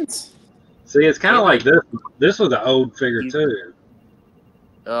 Everybody wins. See, it's kind of like this. This was an old figure too.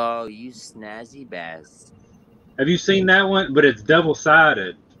 Oh, you snazzy bass! Have you seen that one? But it's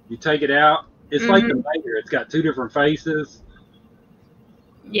double-sided. You take it out. It's like the Vader. It's got 2 different faces.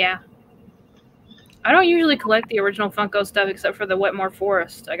 Yeah. I don't usually collect the original Funko stuff except for the Wetmore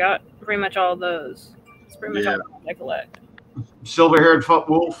Forest. I got pretty much all of those. It's pretty much all I collect. Silver-haired foot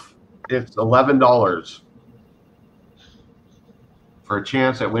wolf, it's $11 for a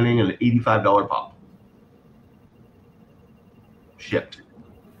chance at winning an $85 pop. Shipped.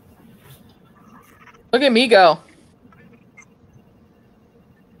 Look at me go.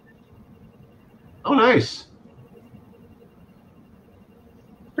 Oh, nice.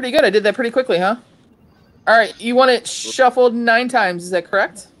 Pretty good. I did that pretty quickly, huh? All right. You want it shuffled 9 times. Is that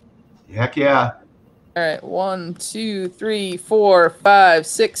correct? Heck yeah. All right. 1, 2, 3, 4, 5,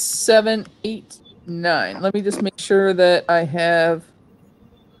 6, 7, 8, 9. Let me just make sure that I have.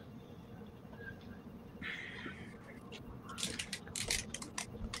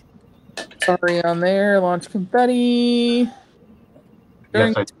 Sorry on there. Launch confetti.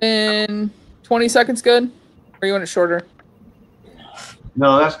 During Yes, 10, 20 seconds good? Or you want it shorter?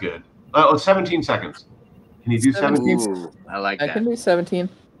 No, that's good. Oh, 17 seconds. Can you do 17? Ooh, I like I that. can do 17.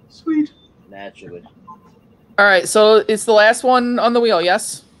 Sweet. Naturally. All right. So it's the last one on the wheel,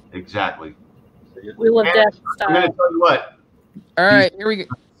 yes? Exactly. Wheel of Death I'm going to style. tell you what. All right. Here we go.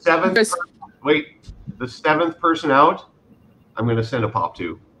 Seventh. Guys- Wait. The 7th person out, I'm going to send a pop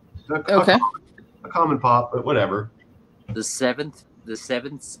to. Okay. A common pop, but whatever. The seventh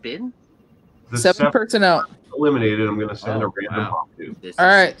spin. The 7 person out. eliminated. I'm going to send a Oh, random wow. pop to. This All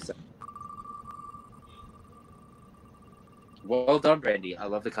is right. exciting. Well done, Brandy. I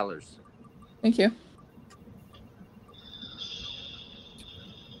love the colors. Thank you.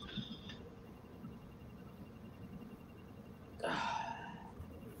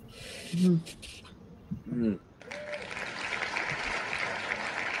 Mm.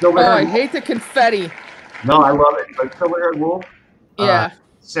 Oh, I hate the confetti. No, I love it. But Silver-Haired Wolf, Yeah.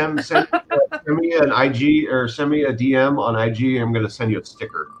 send me an IG or send me a DM on IG. I'm going to send you a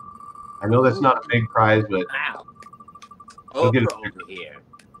sticker. I know that's not a big prize, but Wow. You'll get a Over here.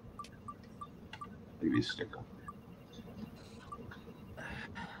 give you a sticker.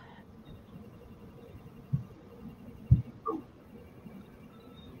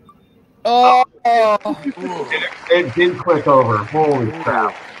 Oh. It did click over. Holy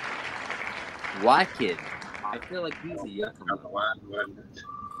crap. Watkins. I feel like he's a yucca.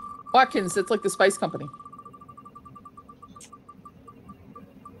 Watkins, it's like the spice company.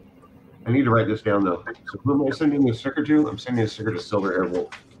 I need to write this down, though. So who am I sending a sticker to? I'm sending a sticker to Silver-Haired Wolf.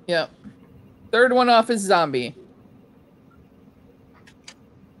 Yep. Third one off is zombie.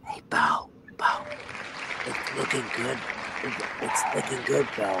 Hey, Bo. It's looking good. It's looking good,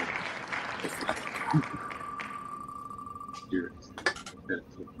 Bo. It's looking good.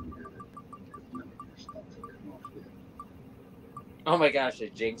 Oh my gosh, I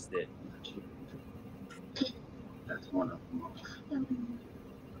jinxed it. That's one of them.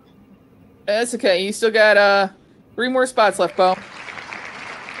 That's okay. You still got 3 more spots left, Bo.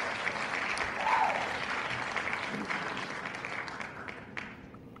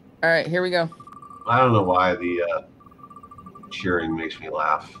 All right, here we go. I don't know why the cheering makes me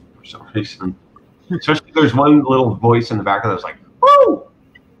laugh for some reason. Especially if there's one little voice in the back of that's like, "Woo!"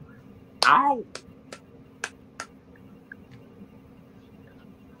 Ow!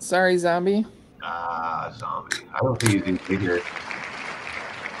 Sorry, zombie. Zombie. I don't think he's even here.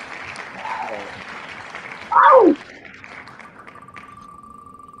 Ow!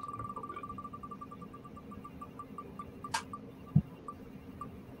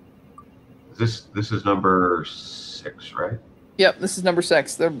 This is number 6, right? Yep, this is number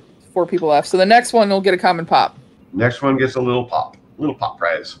 6. There are 4 people left. So the next one will get a common pop. Next one gets a little pop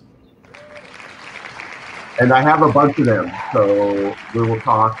prize. And I have a bunch of them, so we will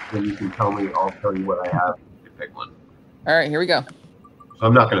talk, and you can tell me. I'll tell you what I have. You pick one. All right, here we go. So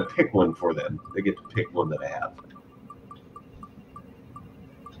I'm not going to pick one for them. They get to pick one that I have.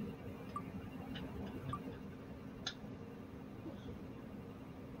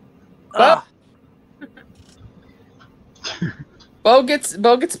 Oh. Bo gets a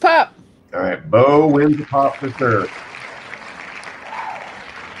pop. All right, Bo wins the pop for third.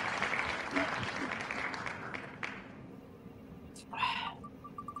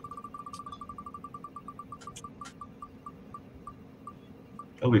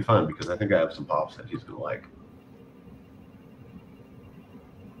 It'll be fun because I think I have some pops that he's going to like.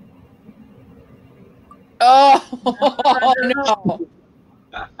 Oh, no.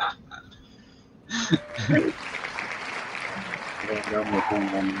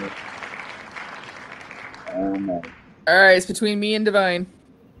 All right, it's between me and Divine.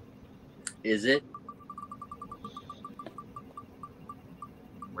 Is it?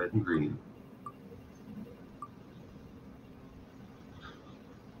 Red and green.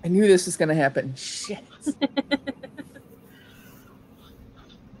 I knew this was going to happen. Shit.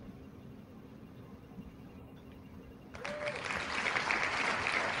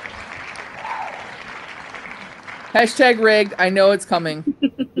 Hashtag rigged. I know it's coming.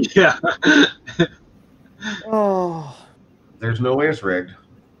 Yeah. Oh. There's no way it's rigged.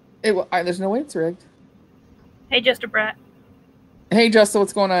 There's no way it's rigged. Hey, Just a Brat. Hey, Justin,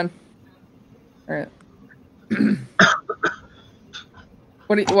 what's going on? All right.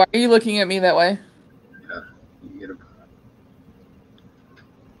 Why are you looking at me that way? You get a...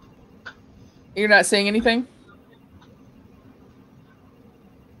 You're not saying anything?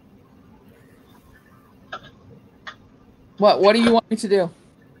 What do you want me to do?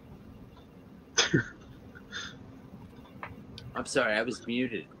 I'm sorry, I was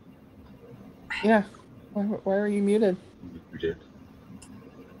muted. Yeah. Why are you muted? You did.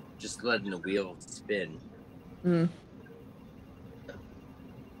 Just letting the wheel spin. Hmm.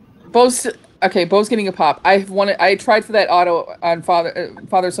 Bo's getting a pop. I tried for that auto on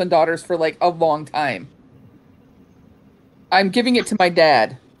father son daughters for like a long time. I'm giving it to my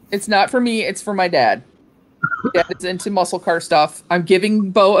dad. It's not for me. It's for my dad. Dad is into muscle car stuff. I'm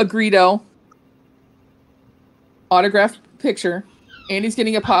giving Bo a Greedo autographed picture, and he's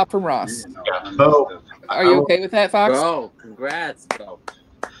getting a pop from Ross. Yeah, Bo, Are you okay with that, Fox? Bro, congrats, bro.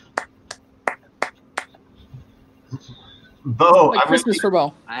 Bo, Like Christmas for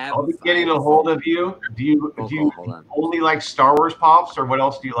Bo. I'll be getting a hold of you. Do you Hold on. only like Star Wars pops, or what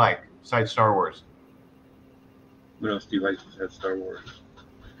else do you like besides Star Wars? What else do you like besides Star Wars?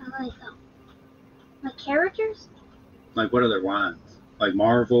 I like my characters. Like what other lines? Like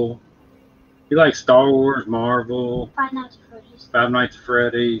Marvel. You like Star Wars, Marvel, Five Nights at Freddy's. Five Nights at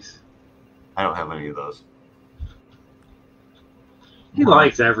Freddy's. I don't have any of those. He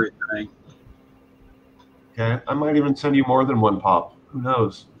likes everything. Okay, I might even send you more than one pop. Who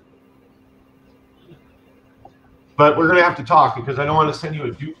knows? But we're gonna have to talk because I don't want to send you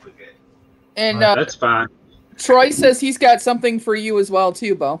a duplicate. And That's fine. Troy says he's got something for you as well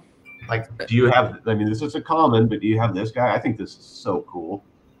too, Bo. Like, do you have? I mean, this is a common, but do you have this guy? I think this is so cool.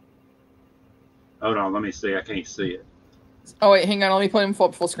 Hold on, let me see. I can't see it. Oh wait, hang on. Let me put him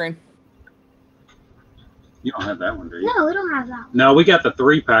full screen. You don't have that one, do you? No, we don't have that one. No, we got the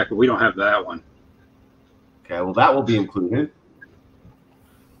 3-pack, but we don't have that one. Okay, well that will be included.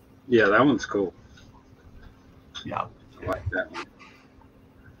 Yeah, that one's cool. Yeah, I like that one.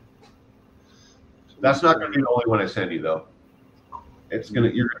 that's not going to be the only one I send you though. You're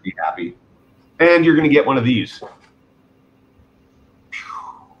going to be happy, and you're going to get one of these.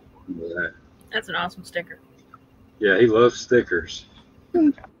 Yeah. That's an awesome sticker. Yeah, he loves stickers.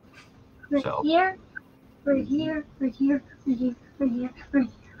 Right So. here, right here, right here, right here, right here, right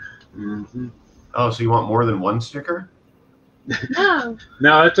here. Mm-hmm. Oh, so you want more than one sticker? No.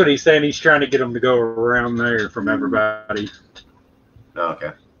 No, that's what he's saying. He's trying to get them to go around there from everybody. Oh,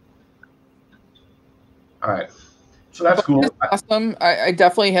 okay. All right. So that's cool. That's awesome. I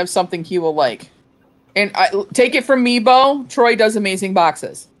definitely have something he will like. And take it from me, Bo. Troy does amazing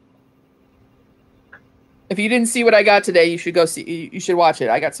boxes. If you didn't see what I got today, you should go see. You should watch it.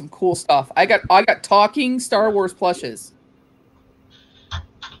 I got some cool stuff. I got talking Star Wars plushes.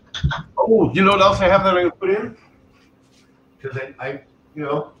 Oh, you know what else I have that I'm going to put in? Because I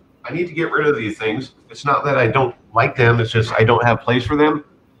need to get rid of these things. It's not that I don't like them. It's just I don't have place for them.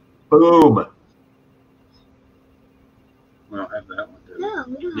 Boom. We don't have that one, do we? No,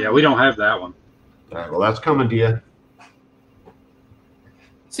 we don't. Yeah, we don't have that one. All right, well, that's coming to you.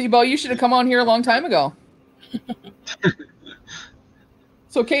 See, Bo, you should have come on here a long time ago.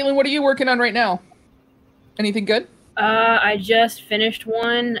 So, Caitlin, what are you working on right now? Anything good? I just finished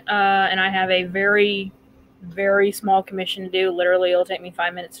one, and I have a very, very small commission to do. Literally, it'll take me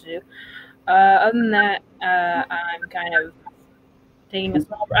 5 minutes to do. Other than that, I'm kind of taking a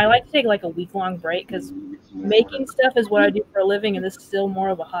small. I like to take like a week-long break because making stuff is what I do for a living, and this is still more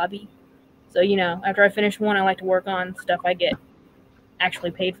of a hobby. So, after I finish one, I like to work on stuff I get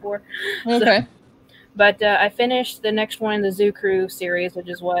actually paid for. Okay. But I finished the next one in the Zoo Crew series, which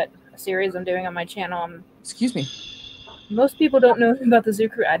is a series I'm doing on my channel. Excuse me. Most people don't know about the Zoo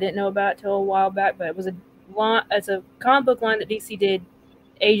Crew. I didn't know about it till a while back, but it's a comic book line that DC did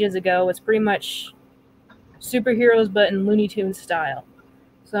ages ago. It's pretty much superheroes, but in Looney Tunes style.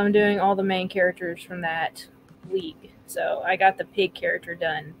 So I'm doing all the main characters from that league. So I got the pig character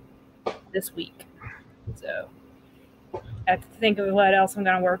done this week. So I have to think of what else I'm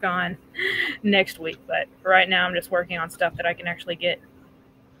going to work on next week. But right now I'm just working on stuff that I can actually get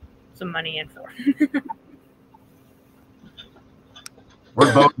some money in for.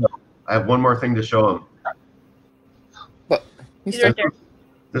 We're both. I have one more thing to show them. But He's right there.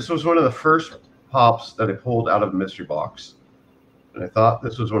 This was one of the first pops that I pulled out of a mystery box. And I thought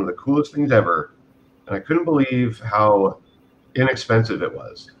this was one of the coolest things ever. And I couldn't believe how inexpensive it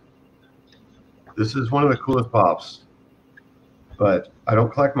was. This is one of the coolest pops. But I don't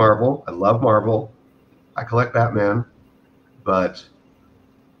collect Marvel. I love Marvel. I collect Batman. But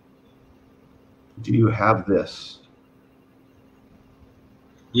do you have this?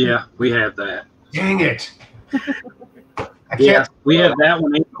 Yeah, we have that. Dang it. I Yeah, can't. we have that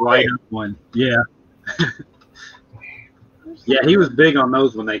one and the light up one. Yeah. Yeah, he was big on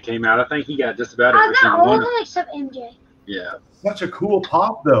those when they came out. I think he got just about I every got single all one. of them except MJ. Yeah. Such a cool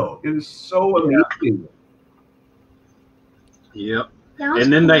pop, though. It is so amazing. Yep. That was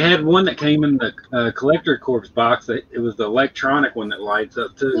And then cool. they had one that came in the Collector Corps box. It was the electronic one that lights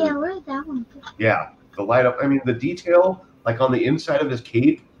up too. Yeah, where did that one go? Yeah, the light up. I mean, the detail, like on the inside of his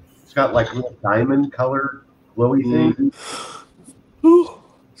cape, it's got like little diamond color glowy thing.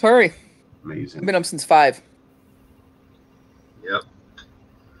 sorry. I've Amazing. been up since 5. Yep.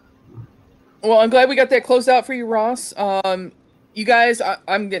 Well, I'm glad we got that closed out for you, Ross. You guys,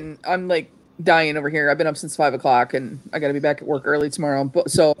 I'm like dying over here. I've been up since 5 o'clock, and I got to be back at work early tomorrow. But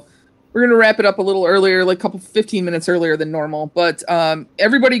so, we're gonna wrap it up a little earlier, like 15 minutes earlier than normal. But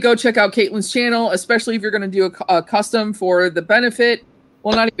everybody go check out Caitlin's channel, especially if you're gonna do a custom for the benefit.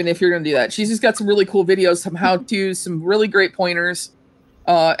 Well, not even if you're gonna do that. She's just got some really cool videos, some how-tos, some really great pointers.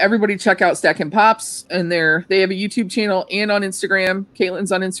 Everybody check out STACKIN Pops, and they have a YouTube channel and on Instagram.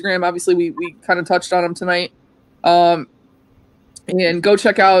 Caitlin's on Instagram. Obviously, we kind of touched on him tonight. And go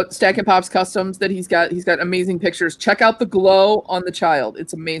check out STACKIN Pops Customs that he's got. He's got amazing pictures. Check out the glow on the child.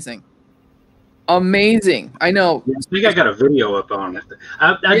 It's amazing. Amazing. I know. I think I got a video up on it.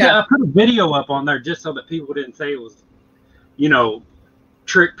 I put a video up on there just so that people didn't say it was,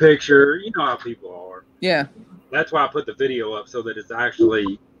 trick picture. You know how people are. Yeah. That's why I put the video up, so that it's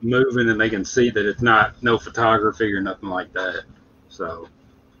actually moving and they can see that it's no photography or nothing like that. So.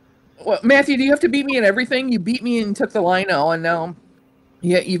 Well, Matthew, do you have to beat me in everything? You beat me and took the lino, and now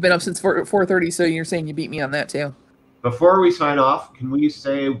you've been up since 4:30, so you're saying you beat me on that too. Before we sign off, can we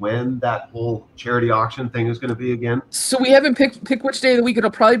say when that whole charity auction thing is going to be again? So we haven't picked which day of the week.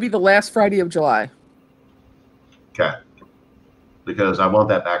 It'll probably be the last Friday of July. Okay. Because I want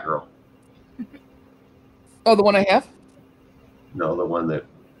that Batgirl. Oh, the one I have? No, the one that...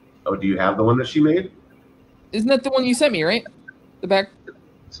 Oh, do you have the one that she made? Isn't that the one you sent me, right? The back...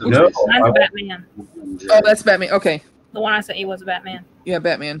 So No. That's Batman. Oh, that's Batman. Okay. The one I sent you was Batman. Yeah,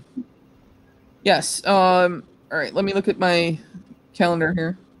 Batman. Yes. All right, let me look at my calendar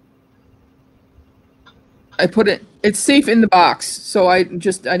here. I put it... It's safe in the box, so I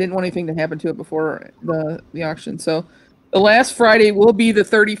didn't want anything to happen to it before the auction. So the last Friday will be the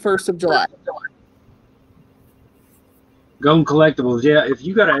 31st of July. Golden Collectibles, yeah. If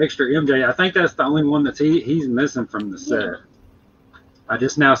you got an extra MJ, I think that's the only one that's he's missing from the set. I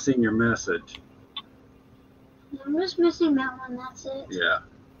just now seen your message. I'm just missing that one. That's it. Yeah.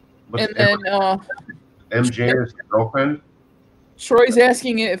 What's And then MJ is your girlfriend? Troy's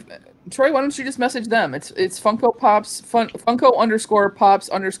asking if Troy, why don't you just message them? It's Funko Pops, Funko _Pops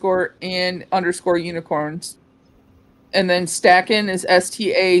 _ unicorns, and then Stackin is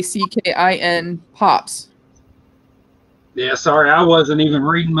STACKIN Pops. Yeah, sorry, I wasn't even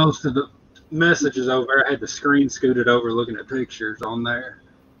reading most of the messages over there. I had the screen scooted over looking at pictures on there.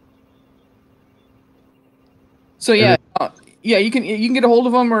 So yeah, you can get a hold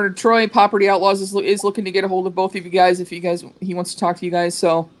of him, or Troy Property Outlaws is looking to get a hold of both of you guys if he wants to talk to you guys.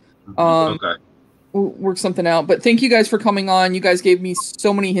 So Okay. we'll work something out. But thank you guys for coming on. You guys gave me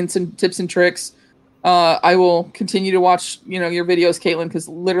so many hints and tips and tricks. I will continue to watch your videos, Caitlin, because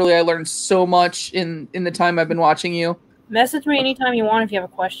literally I learned so much in the time I've been watching you. Message me anytime you want if you have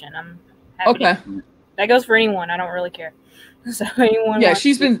a question. I'm happy Okay. That goes for anyone. I don't really care. So anyone. Yeah,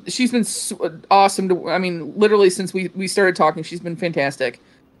 she's been awesome to. I mean, literally since we started talking, she's been fantastic.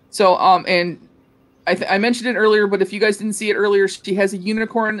 So and I mentioned it earlier, but if you guys didn't see it earlier, she has a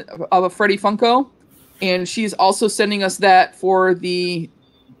unicorn of a Freddy Funko, and she's also sending us that for the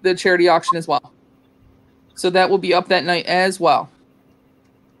charity auction as well. So that will be up that night as well.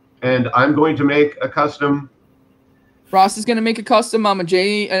 And I'm going to make a custom. Ross is going to make a custom. Mama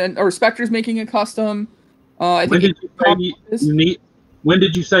J or Spectre's making a custom. I think when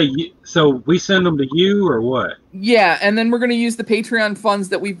did you say you, so we send them to you or what? Yeah, and then we're going to use the Patreon funds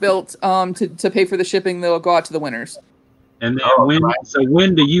that we built to pay for the shipping that will go out to the winners. And then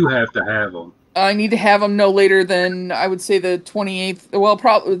when do you have to have them? I need to have them no later than, I would say, the 28th. Well,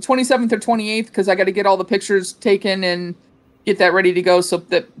 probably 27th or 28th, because I got to get all the pictures taken and get that ready to go so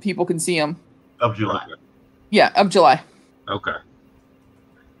that people can see them. Of July. Okay. Yeah, of July. Okay.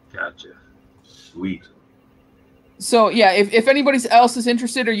 Gotcha. Sweet. So, yeah, if anybody else is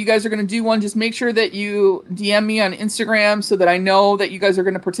interested or you guys are going to do one, just make sure that you DM me on Instagram so that I know that you guys are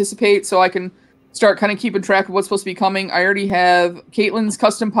going to participate so I can start kind of keeping track of what's supposed to be coming. I already have Caitlin's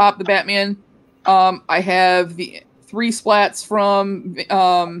Custom Pop, the Batman. I have the 3 splats from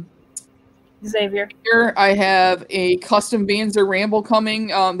Xavier. I have a custom Banzer Ramble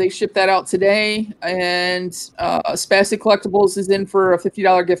coming. They shipped that out today. And Spastic Collectibles is in for a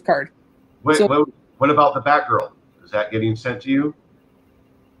 $50 gift card. Wait, what about the Batgirl? Is that getting sent to you?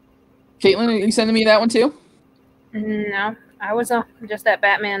 Caitlin, are you sending me that one too? No, I was just that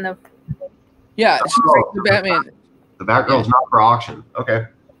Batman though. Yeah, she's the Batman. The Batgirl's not for auction. Okay.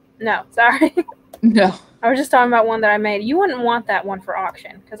 No, sorry. No. I was just talking about one that I made. You wouldn't want that one for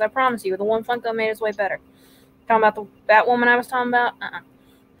auction, because I promise you, the one Funko made is way better. Talking about the Batwoman I was talking about?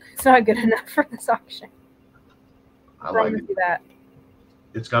 It's not good enough for this auction. I like it. You that.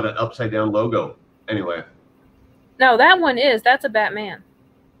 It's got an upside down logo. Anyway. No, that one is. That's a Batman.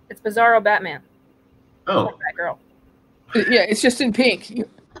 It's Bizarro Batman. Oh. Batgirl. Yeah, it's just in pink.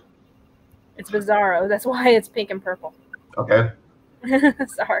 It's Bizarro. That's why it's pink and purple. Okay.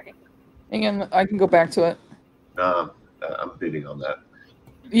 Sorry. Hang on, I can go back to it. I'm bidding on that.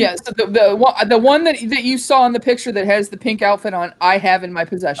 Yeah, so the one that you saw in the picture that has the pink outfit on, I have in my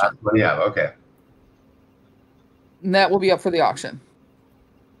possession. Yeah, okay. And that will be up for the auction.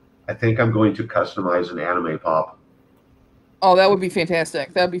 I think I'm going to customize an anime pop. Oh, that would be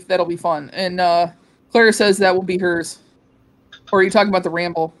fantastic. That'll be fun. And Clara says that will be hers. Or are you talking about the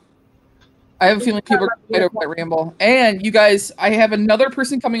Ramble? I have a feeling people are going to fight over that Ramble. And you guys, I have another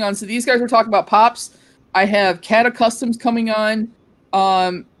person coming on. So these guys were talking about pops. I have Cata Customs coming on.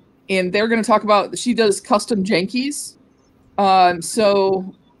 And they're going to talk about, she does custom jankies.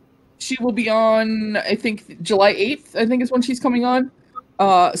 So she will be on, I think, July 8th, I think is when she's coming on.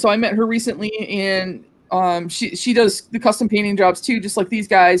 So I met her recently, and she does the custom painting jobs too, just like these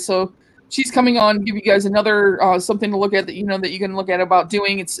guys. So she's coming on to give you guys another something to look at that you can look at about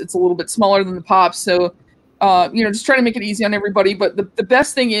doing. It's a little bit smaller than the pops, so just trying to make it easy on everybody. But the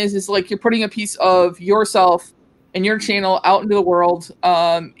best thing is like you're putting a piece of yourself and your channel out into the world.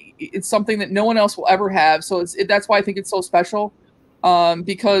 It's something that no one else will ever have, so that's why I think it's so special.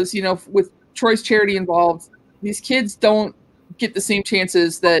 Because with Troy's charity involved, these kids don't get the same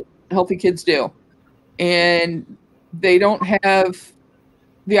chances that healthy kids do, and they don't have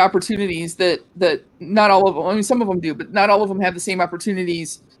the opportunities that not all of them, I mean, some of them do, but not all of them have the same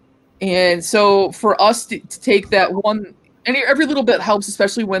opportunities. And so for us to take that one, and every little bit helps,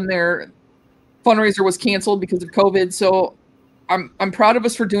 especially when their fundraiser was canceled because of COVID. So I'm proud of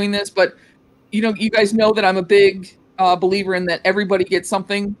us for doing this, but you guys know that I'm a big believer in that everybody gets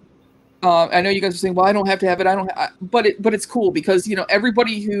something. I know you guys are saying, well, I don't have to have it. But it's cool because,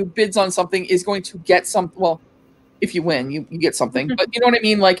 everybody who bids on something is going to get some. Well, if you win, you get something, but you know what I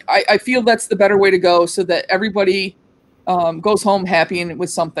mean? Like, I feel that's the better way to go so that everybody goes home happy and with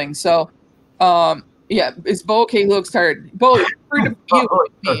something. So, yeah, is Bo okay? He looks tired. Bo, I'm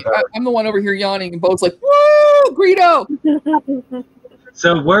the one over here yawning, and Bo's like, woo, Greedo.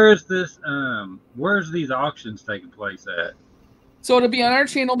 So where's these auctions taking place at? So it'll be on our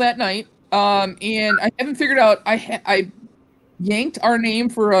channel that night. And I haven't figured out, I yanked our name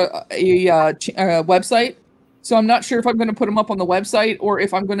for a website. So I'm not sure if I'm going to put them up on the website or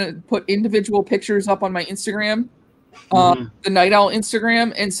if I'm going to put individual pictures up on my Instagram, the Night Owl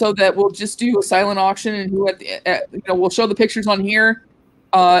Instagram. And so that we'll just do a silent auction, and we'll show the pictures on here.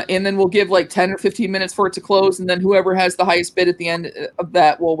 And then we'll give like 10 or 15 minutes for it to close. And then whoever has the highest bid at the end of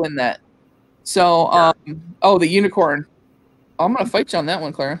that will win that. So, the unicorn. I'm going to fight you on that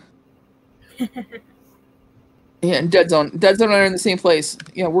one, Clara. Yeah, and Dead Zone and I are in the same place.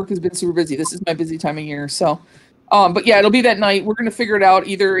 Yeah, work has been super busy. This is my busy time of year. So, but yeah, it'll be that night. We're going to figure it out.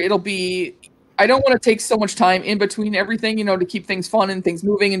 Either it'll be, I don't want to take so much time in between everything, to keep things fun and things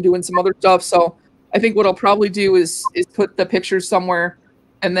moving and doing some other stuff. So I think what I'll probably do is put the pictures somewhere,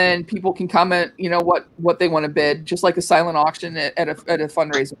 and then people can comment, what they want to bid, just like a silent auction at a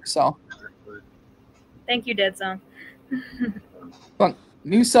fundraiser. So. Thank you, Dead Zone.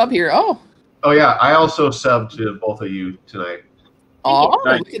 New sub here. Oh yeah, I also subbed to both of you tonight. Oh,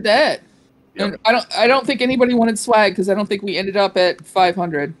 look at that! Yep. And I don't think anybody wanted swag because I don't think we ended up at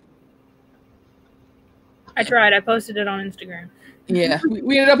 500. I tried. I posted it on Instagram. Yeah,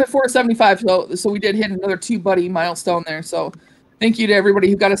 we ended up at 475, so we did hit another 2-buddy milestone there. So thank you to everybody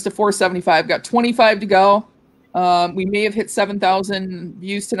who got us to 475. Got 25 to go. We may have hit 7,000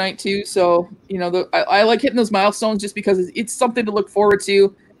 views tonight too. So I like hitting those milestones just because it's something to look forward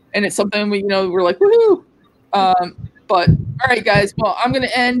to. And it's something we're like, woohoo! But all right, guys. Well, I'm gonna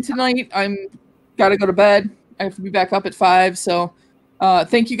end tonight. I'm gotta go to bed. I have to be back up at 5. So,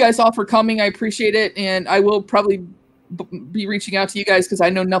 thank you guys all for coming. I appreciate it, and I will probably be reaching out to you guys because I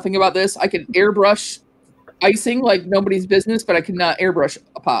know nothing about this. I can airbrush icing like nobody's business, but I cannot airbrush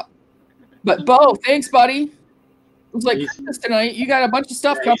a pop. But Bo, thanks, buddy. It was like Christmas tonight. You got a bunch of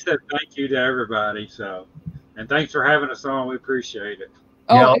stuff coming. He said thank you to everybody. So, and thanks for having us on. We appreciate it.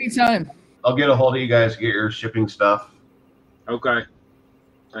 Oh, anytime. I'll get a hold of you guys to get your shipping stuff. Okay.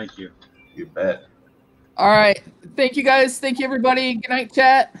 Thank you. You bet. All right. Thank you, guys. Thank you, everybody. Good night,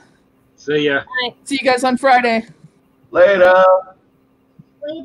 chat. See ya. See you guys on Friday. Later.